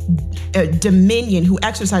exercises dominion, who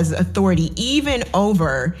exercises authority even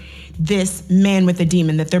over this man with the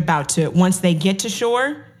demon that they're about to, once they get to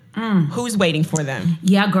shore, who's waiting for them?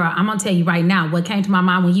 Yeah, girl, I'm going to tell you right now, what came to my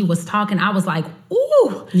mind when you was talking, I was like, ooh,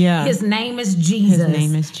 Woo! Yeah. His name is Jesus. His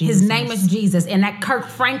name is Jesus. His name is Jesus. And that Kirk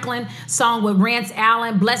Franklin song with Rance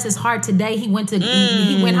Allen, bless his heart today. He went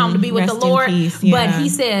home to be with the Lord. Peace, yeah. But he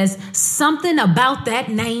says something about that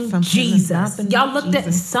name Jesus. Y'all looked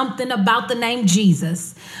at something about the name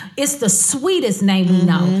Jesus. It's the sweetest name we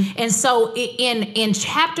know. And so in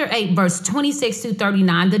chapter 8, verse 26 through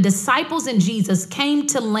 39, the disciples and Jesus came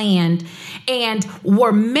to land and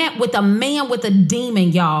were met with a man with a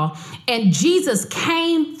demon, y'all. And Jesus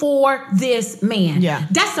came for this man. Yeah.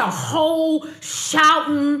 That's a whole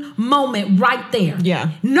shouting moment right there.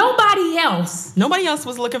 Yeah. Nobody else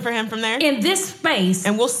was looking for him from there. in this space.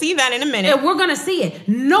 And we'll see that in a minute. And we're going to see it.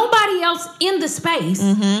 Nobody else in the space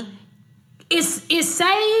is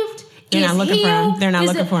saved. They're not looking for him. They're not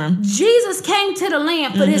looking for him. Jesus came to the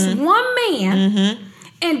land for this one man.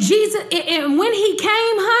 And Jesus, and when he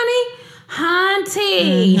came,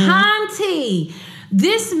 Hunty,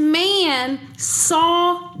 this man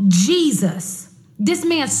saw Jesus. This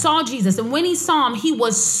man saw Jesus, and when he saw him, he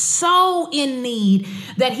was so in need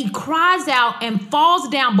that he cries out and falls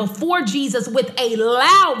down before Jesus with a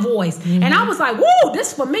loud voice. And I was like, woo, this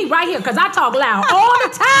is for me right here, because I talk loud all the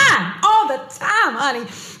time, honey.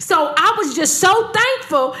 So I was just so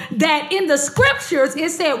thankful that in the scriptures,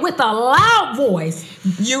 it said with a loud voice.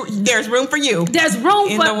 There's room for you. There's room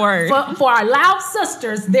in the word. For our loud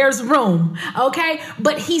sisters, there's room. Okay?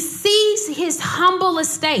 But he sees his humble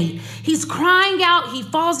estate. He's crying out. He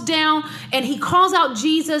falls down and he calls out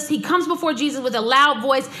Jesus. He comes before Jesus with a loud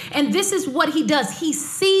voice. And this is what he does. He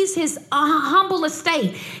sees his humble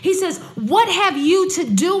estate. He says, what have you to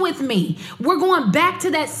do with me? We're going back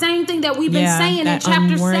to that same thing that we've been saying in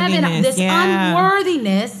chapter 7, this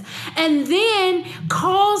unworthiness. And then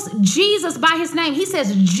calls Jesus by his name. He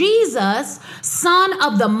says, Jesus, Son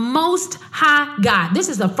of the Most High God. This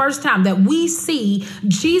is the first time that we see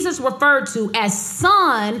Jesus referred to as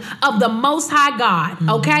Son of the Most High God.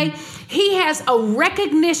 Okay? He has a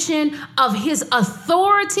recognition of his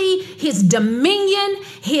authority, his dominion,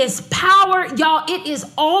 his power. Y'all, it is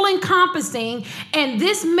all encompassing. And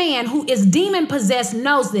this man who is demon possessed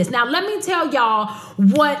knows this. Now, let me tell y'all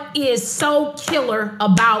what is so killer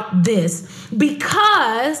about this.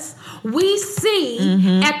 Because we see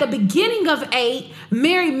at the beginning of 8,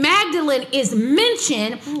 Mary Magdalene is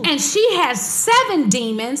mentioned and she has 7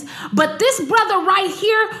 demons. But this brother right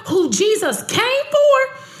here who Jesus came for,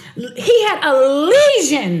 he had a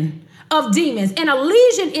legion of demons, and a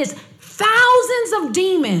legion is thousands of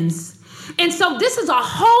demons. And so this is a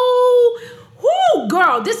whole,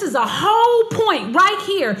 this is a whole point right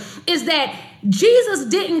here, is that Jesus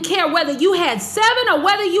didn't care whether you had 7 or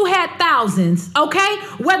whether you had thousands, okay?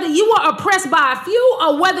 Whether you were oppressed by a few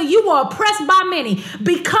or whether you were oppressed by many.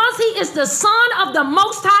 Because he is the Son of the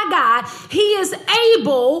Most High God, he is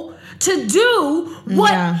able to do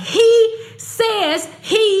what he says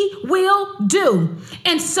he will do.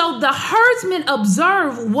 And so the herdsmen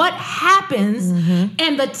observe what happens,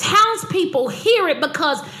 and the townspeople hear it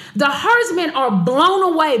because the herdsmen are blown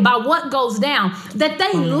away by what goes down, that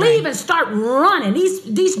they leave and start running.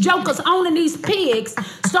 These jokers owning these pigs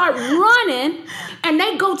start running, and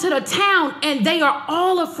they go to the town, and they are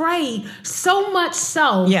all afraid, so much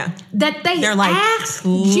so that they're like, ask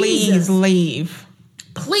Jesus, please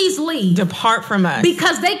leave. Depart from us.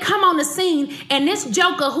 Because they come on the scene, and this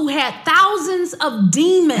joker who had thousands of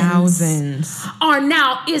demons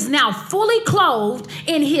is now fully clothed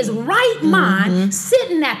in his right mind,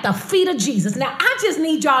 sitting at the feet of Jesus. Now, I just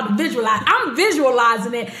need y'all to visualize. I'm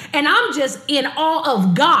visualizing it, and I'm just in awe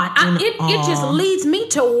of God. It just leads me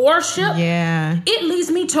to worship. Yeah. It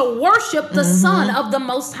leads me to worship the Son of the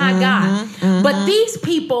Most High God. But these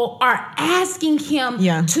people are asking him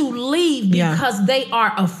to leave because they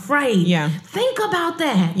are afraid. Think about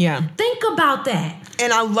that. Think about that.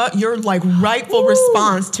 And I love your rightful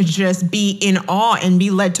response to just be in awe and be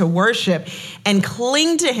led to worship and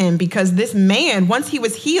cling to him, because this man, once he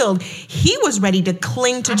was healed, he was ready to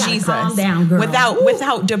cling to Jesus. Calm down, girl.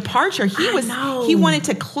 Without departure. He wanted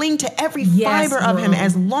to cling to every fiber of him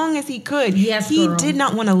as long as he could. He did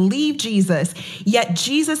not want to leave Jesus. Yet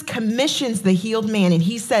Jesus commissions the healed man, and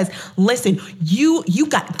he says, listen, you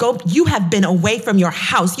have been away from your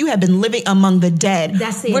house. You have been living among the dead.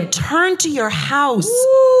 That's it. Return to your house.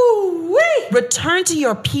 Return to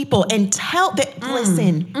your people and tell that,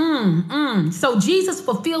 listen. So Jesus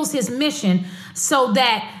fulfills his mission so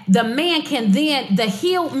that the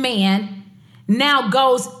healed man now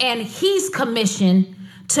goes and he's commissioned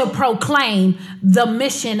to proclaim the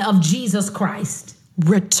mission of Jesus Christ.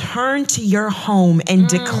 Return to your home and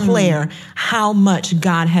declare how much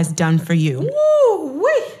God has done for you.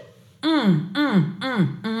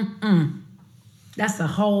 That's a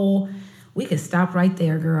whole... We could stop right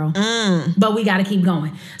there, girl. But we got to keep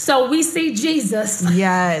going. So we see Jesus.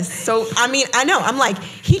 Yes. So, I mean, I know. I'm like,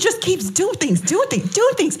 he just keeps doing things. Then he goes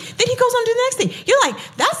on to the next thing. You're like,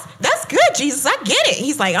 that's good, Jesus. I get it.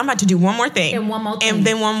 He's like, I'm about to do one more thing. And one more thing. And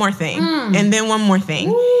then one more thing. And then one more thing.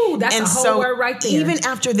 Ooh, that's a whole word right there. Even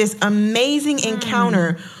after this amazing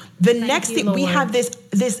encounter, the next thing, Lord. We have this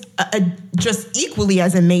just equally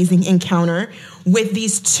as amazing encounter with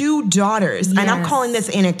these two daughters. Yes. And I'm calling this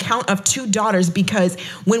an account of two daughters because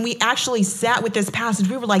when we actually sat with this passage,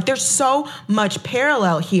 we were like, there's so much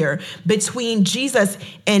parallel here between Jesus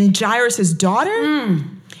and Jairus' daughter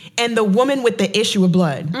and the woman with the issue of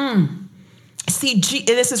blood. See,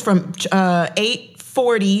 this is from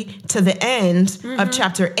 8:40 to the end of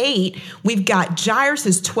chapter 8. We've got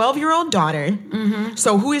Jairus' 12-year-old daughter.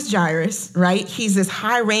 So who is Jairus, right? He's this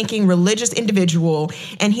high-ranking religious individual,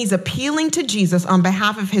 and he's appealing to Jesus on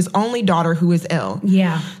behalf of his only daughter who is ill.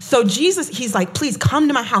 Yeah. So Jesus, he's like, please come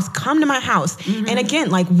to my house, come to my house. And again,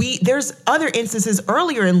 like there's other instances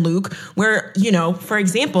earlier in Luke where, for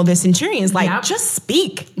example, the centurion is like, just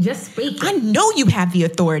speak. Just speak. I know you have the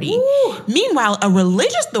authority. Ooh. Meanwhile, a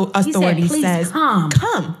religious authority says,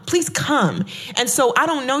 come, please come. And so I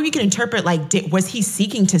don't know, you can interpret like, was he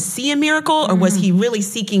seeking to see a miracle or was he really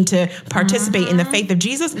seeking to participate in the faith of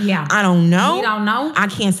Jesus? Yeah. I don't know. We don't know. I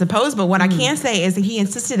can't suppose, but what I can say is that he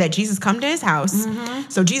insisted that Jesus come to his house.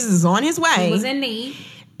 So Jesus is on his way. He was in need.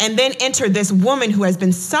 And then enter this woman who has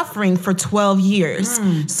been suffering for 12 years.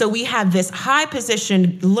 So we have this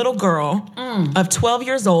high-positioned little girl of 12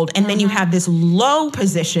 years old, and then you have this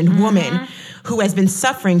low-positioned woman who has been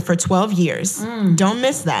suffering for 12 years. Don't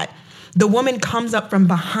miss that. The woman comes up from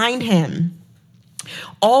behind him.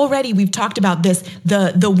 Already we've talked about this,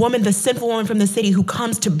 the woman, the sinful woman from the city who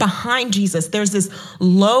comes to behind Jesus. There's this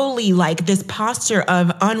lowly, like this posture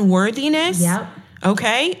of unworthiness. Yep.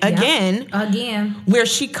 Okay, again, where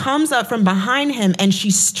she comes up from behind him and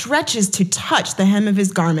she stretches to touch the hem of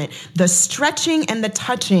his garment. The stretching and the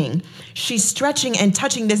touching. She's stretching and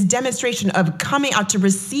touching, this demonstration of coming out to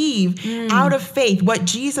receive out of faith what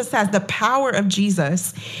Jesus has, the power of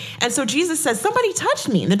Jesus. And so Jesus says, somebody touched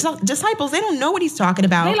me. The disciples, they don't know what he's talking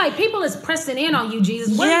about. They like, people is pressing in on you,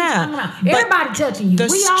 Jesus. What are you talking about? Everybody touching you.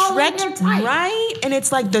 We all in there tight. Right? And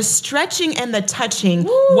it's like the stretching and the touching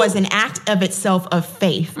was an act of itself of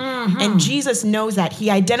faith. And Jesus knows that. He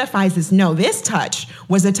identifies as, no, this touch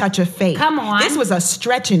was a touch of faith. Come on. This was a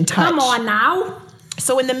stretching touch. Come on now.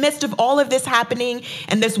 So in the midst of all of this happening,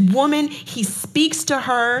 and this woman, he speaks to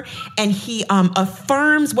her and he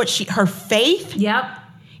affirms her faith. Yep.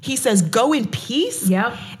 He says, go in peace.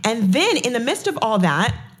 Yep. And then in the midst of all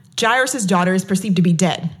that, Jairus' daughter is perceived to be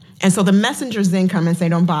dead. And so the messengers then come and say,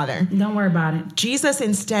 don't bother. Don't worry about it. Jesus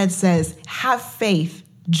instead says, have faith,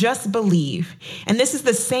 just believe. And this is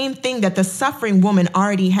the same thing that the suffering woman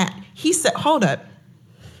already had. He said, hold up.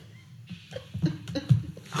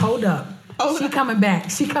 She coming back.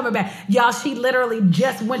 Y'all, she literally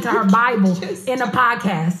just went to her Bible in a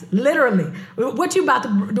podcast. Literally. What you about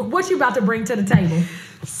to bring to the table?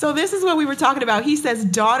 So this is what we were talking about. He says,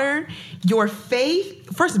 daughter, your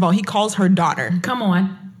faith. First of all, he calls her daughter. Come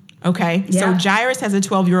on. Okay. Yeah. So Jairus has a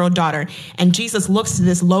 12-year-old daughter, and Jesus looks to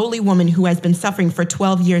this lowly woman who has been suffering for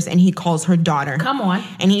 12 years, and he calls her daughter. Come on.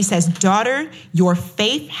 And he says, daughter, your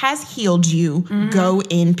faith has healed you. Go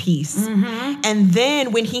in peace. And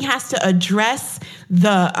then when he has to address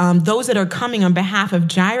those that are coming on behalf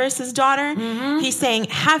of Jairus' daughter, he's saying,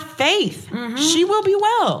 have faith. She will be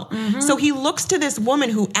well. So he looks to this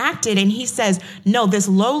woman who acted, and he says, no, this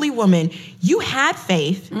lowly woman, you had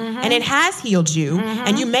faith, and it has healed you,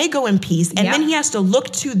 and you may go in peace. And then he has to look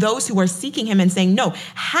to those who are seeking him and saying, no,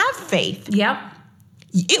 have faith. Yep.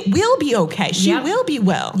 It will be okay. She will be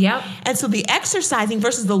well. Yep. And so the exercising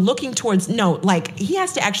versus the looking towards, no, like he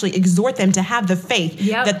has to actually exhort them to have the faith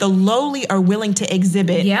that the lowly are willing to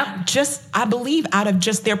exhibit. Just, I believe, out of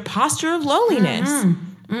just their posture of lowliness.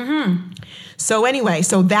 So anyway,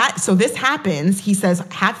 so this happens. He says,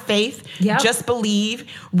 have faith, just believe,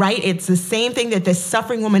 right? It's the same thing that this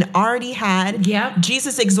suffering woman already had.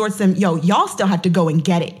 Jesus exhorts them, y'all still have to go and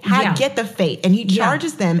get it. Get the faith. And he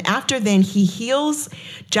charges them. After then, he heals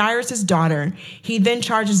Jairus' daughter. He then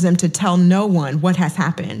charges them to tell no one what has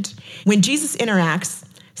happened. When Jesus interacts,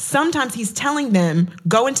 sometimes he's telling them,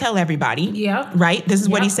 go and tell everybody. Right? This is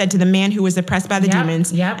what he said to the man who was oppressed by the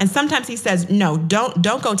demons. And sometimes he says, no,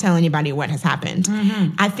 don't go tell anybody what has happened.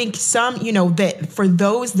 I think some, that for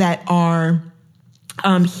those that are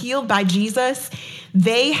healed by Jesus,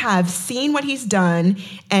 they have seen what he's done.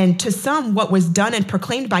 And to some, what was done and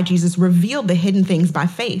proclaimed by Jesus revealed the hidden things by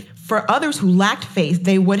faith. For others who lacked faith,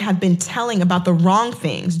 they would have been telling about the wrong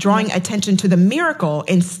things, drawing attention to the miracle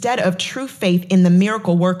instead of true faith in the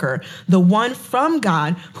miracle worker, the one from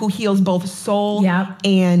God who heals both soul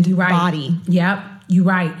and body. Yep, you're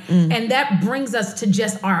right. And that brings us to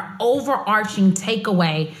just our overarching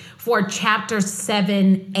takeaway for chapter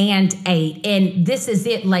 7 and 8. And this is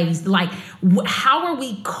it, ladies. Like, how are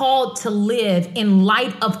we called to live in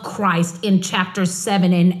light of Christ in chapters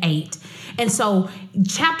 7 and 8? And so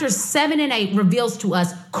chapters 7 and 8 reveals to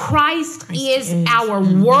us Christ is our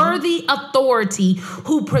worthy authority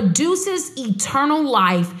who produces eternal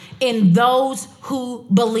life in those who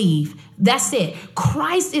believe. That's it.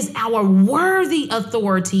 Christ is our worthy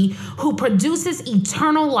authority who produces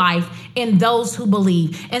eternal life in those who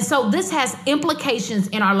believe. And so this has implications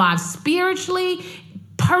in our lives spiritually,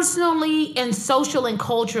 personally, and social and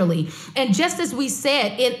culturally. And just as we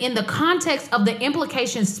said, in the context of the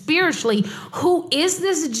implications spiritually, who is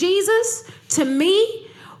this Jesus? To me,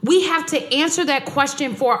 we have to answer that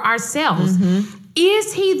question for ourselves.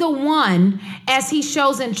 Is he the one, as he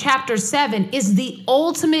shows in chapter 7, is the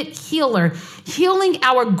ultimate healer, healing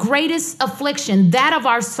our greatest affliction, that of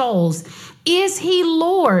our souls? Is he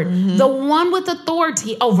Lord, the one with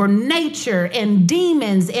authority over nature and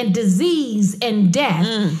demons and disease and death?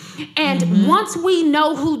 And once we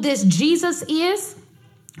know who this Jesus is,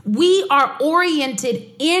 we are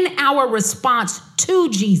oriented in our response to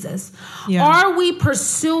Jesus. Are we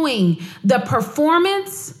pursuing the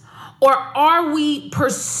performance, or are we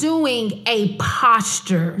pursuing a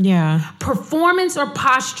posture? Performance or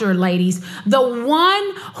posture, ladies. The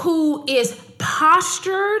one who is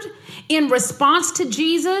postured in response to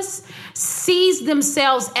Jesus sees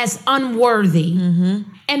themselves as unworthy.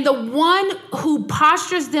 And the one who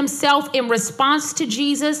postures themselves in response to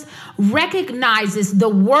Jesus recognizes the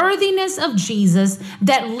worthiness of Jesus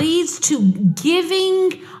that leads to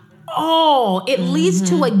giving all. It leads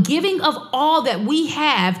to a giving of all that we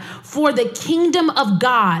have for the kingdom of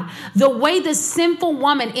God, the way the sinful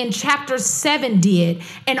woman in chapter 7 did,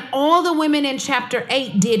 and all the women in chapter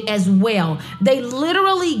 8 did as well. They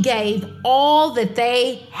literally gave all that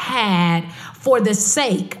they had for the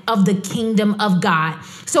sake of the kingdom of God.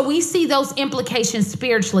 So we see those implications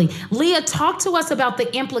spiritually. Leah, talk to us about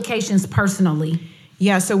the implications personally.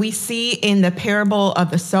 Yeah, so we see in the parable of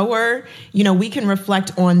the sower, we can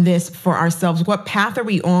reflect on this for ourselves. What path are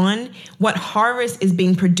we on? What harvest is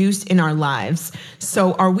being produced in our lives?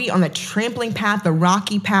 So are we on the trampling path, the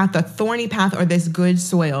rocky path, the thorny path, or this good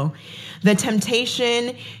soil? The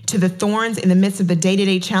temptation to the thorns in the midst of the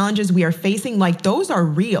day-to-day challenges we are facing, like those are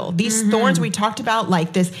real. These thorns we talked about,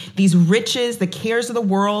 like these riches, the cares of the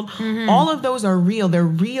world, all of those are real. They're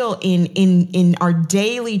real in our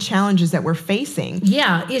daily challenges that we're facing.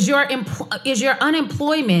 Yeah, is your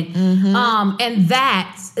unemployment and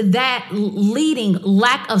that leading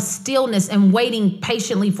lack of stillness and waiting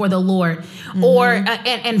patiently for the Lord, or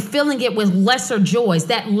and filling it with lesser joys,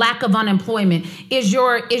 that lack of unemployment? Is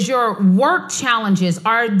your work challenges,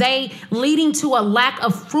 are they leading to a lack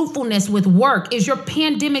of fruitfulness with work? Is your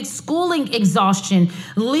pandemic schooling exhaustion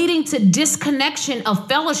leading to disconnection of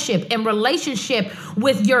fellowship and relationship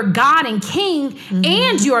with your God and King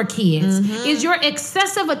and your kids? Is your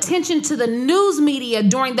excessive attention to the news media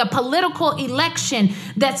during the political election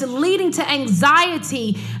that's leading to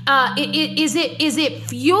anxiety? Is it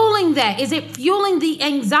fueling that? Is it fueling the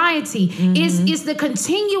anxiety? Is the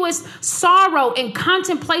continuous sorrow and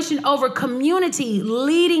contemplation over community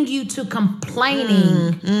leading you to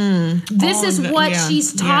complaining? This is what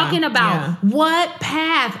she's talking about. What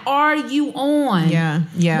path are you on?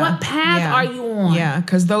 What path are you on?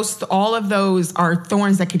 Because all of those are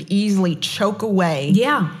thorns that could easily choke away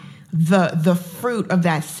the fruit of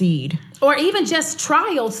that seed. Or even just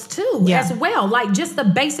trials too, as well. Like just the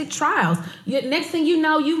basic trials. Next thing you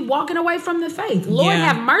know, you walking away from the faith. Lord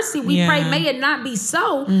have mercy. We pray, may it not be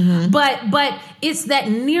so. But it's that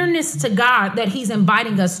nearness to God that he's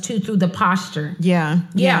inviting us to through the posture.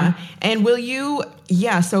 And will you...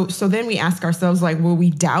 So then we ask ourselves, like, will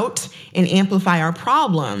we doubt and amplify our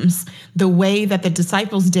problems the way that the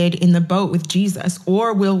disciples did in the boat with Jesus?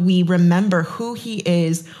 Or will we remember who he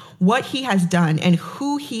is, what he has done, and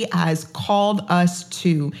who he has called us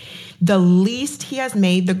to? The least he has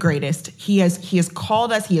made the greatest. He has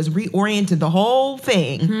called us. He has reoriented the whole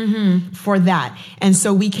thing for that. And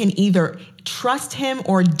so we can either trust him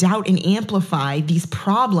or doubt and amplify these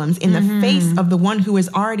problems in the face of the one who has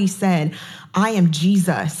already said, I am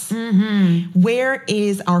Jesus. Where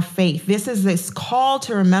is our faith? This is this call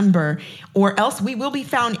to remember, or else we will be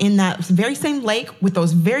found in that very same lake with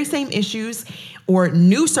those very same issues or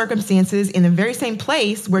new circumstances in the very same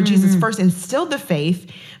place where Jesus first instilled the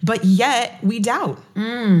faith, but yet we doubt.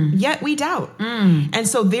 Yet we doubt. And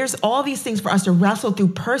so there's all these things for us to wrestle through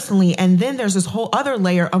personally. And then there's this whole other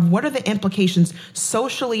layer of what are the implications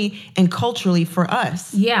socially and culturally for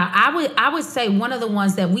us? Yeah, I would say one of the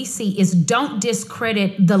ones that we see is don't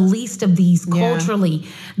discredit the least of these culturally.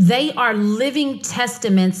 They are living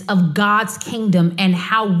testaments of God's kingdom and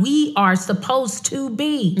how we are supposed to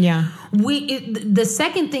be. Yeah. The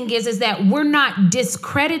second thing is that we're not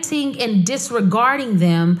discrediting and disregarding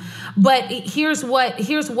them, but here's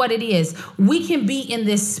what it is. We can be in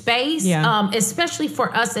this space, especially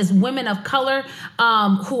for us as women of color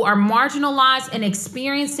who are marginalized and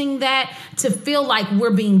experiencing that, to feel like we're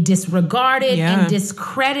being disregarded and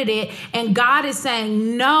discredited. And God is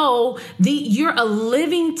saying, no, you're a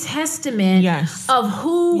living testament of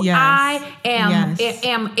who I am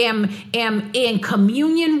in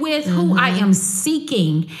communion with, who I am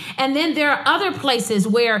seeking. And then there are other places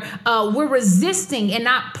where we're resisting and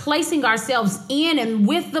not placing ourselves in and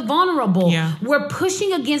with the vulnerable. We're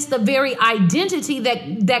pushing against the very identity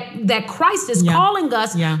that Christ is calling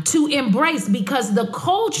us to embrace, because the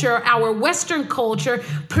culture, our Western culture,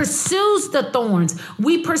 pursues the thorns.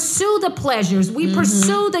 We pursue the pleasures. We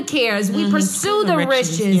pursue the cares. We pursue the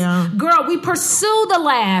riches. Girl, we pursue the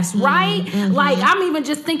laughs, right? Like, I'm even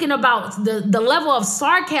just thinking about the level of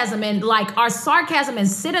sarcasm and like our sarcasm and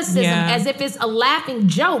cynicism as if it's a laughing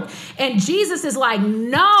joke. And Jesus is like,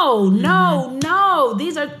 no,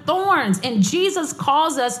 these are thorns. And Jesus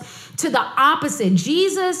calls us to the opposite.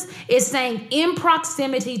 Jesus is saying, in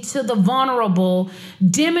proximity to the vulnerable,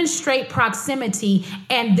 demonstrate proximity,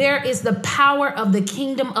 and there is the power of the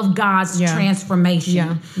kingdom of God's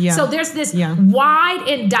transformation. So there's this wide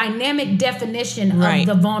and dynamic definition of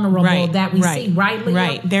the vulnerable that we see, right, Leah?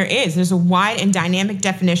 Right. There's a wide and dynamic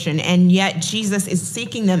definition, and yet Jesus is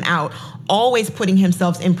seeking them out, always putting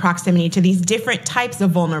himself in proximity to these different types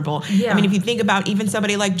of vulnerable. I mean, if you think about even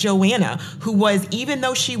somebody like Joanna, who was, even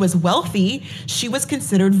though she was wealthy, she was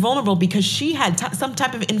considered vulnerable because she had some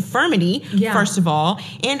type of infirmity, first of all,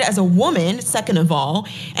 and as a woman, second of all.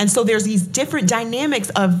 And so there's these different dynamics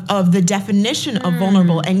of the definition of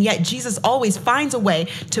vulnerable. And yet Jesus always finds a way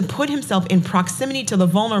to put himself in proximity to the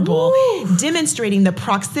vulnerable, demonstrating the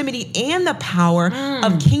proximity and the power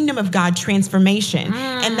of kingdom of God transformation.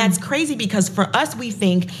 And that's crazy, because for us, we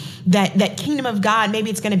think that kingdom of God,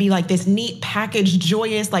 maybe it's going to be like this neat, packaged,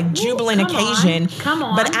 joyous, like jubilant occasion. Come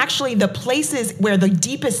on. But actually the places where the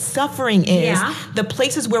deepest suffering is, the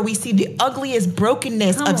places where we see the ugliest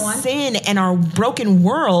brokenness of sin and our broken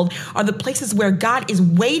world, are the places where God is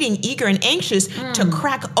waiting, eager and anxious to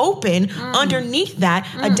crack open underneath that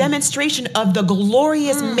a demonstration of the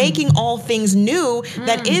glorious making all things new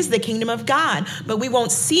that is the kingdom of God. But we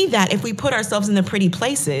won't see that if we put ourselves in the pretty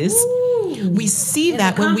places. We see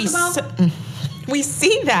that when we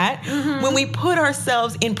see that when we put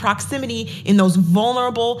ourselves in proximity in those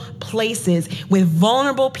vulnerable places with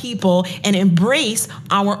vulnerable people and embrace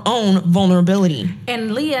our own vulnerability.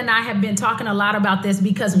 And Leah and I have been talking a lot about this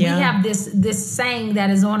because we have this saying that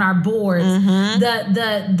is on our boards.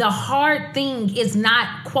 The hard thing is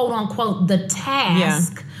not, quote unquote, the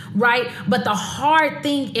task. Right? But the hard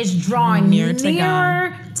thing is drawing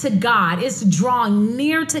nearer to God. It's drawing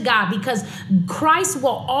near to God, because Christ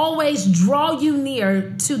will always draw you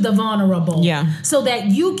near to the vulnerable. So that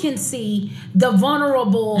you can see the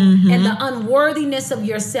vulnerable and the unworthiness of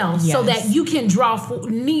yourself, so that you can draw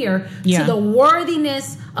near to the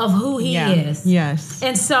worthiness of who he is.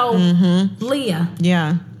 And so, Leah,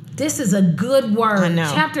 this is a good word. I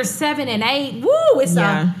know. Chapter 7 and 8,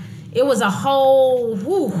 it was a whole,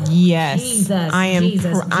 Jesus. I am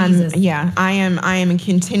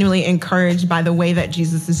continually encouraged by the way that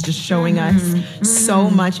Jesus is just showing us so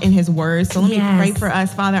much in his word. So let me pray for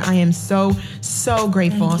us. Father, I am so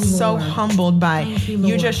grateful, so humbled by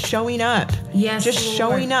you just showing up.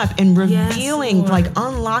 Showing up and revealing, like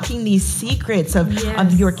unlocking these secrets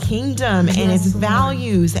of your kingdom and its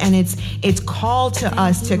values and its call to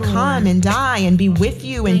us to come and die and be with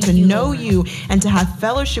you and to know you and to have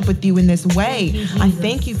fellowship with you in this way. I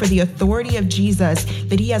thank you for the authority of Jesus,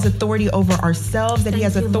 that he has authority over ourselves, that he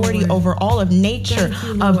has authority over all of nature,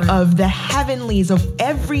 of the heavenlies, of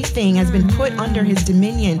everything has been put under his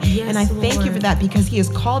dominion. And I thank you for that, because he has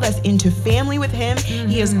called us into family with him.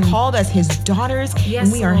 He has called us his daughters,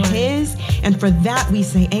 and we are his. And for that, we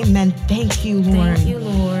say amen. Thank you, Lord. Thank you,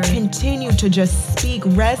 Lord. Continue to just speak,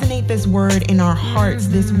 resonate this word in our hearts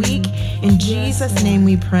this week. In Jesus' name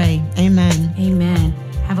we pray. Amen. Amen.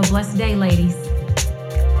 Have a blessed day, ladies.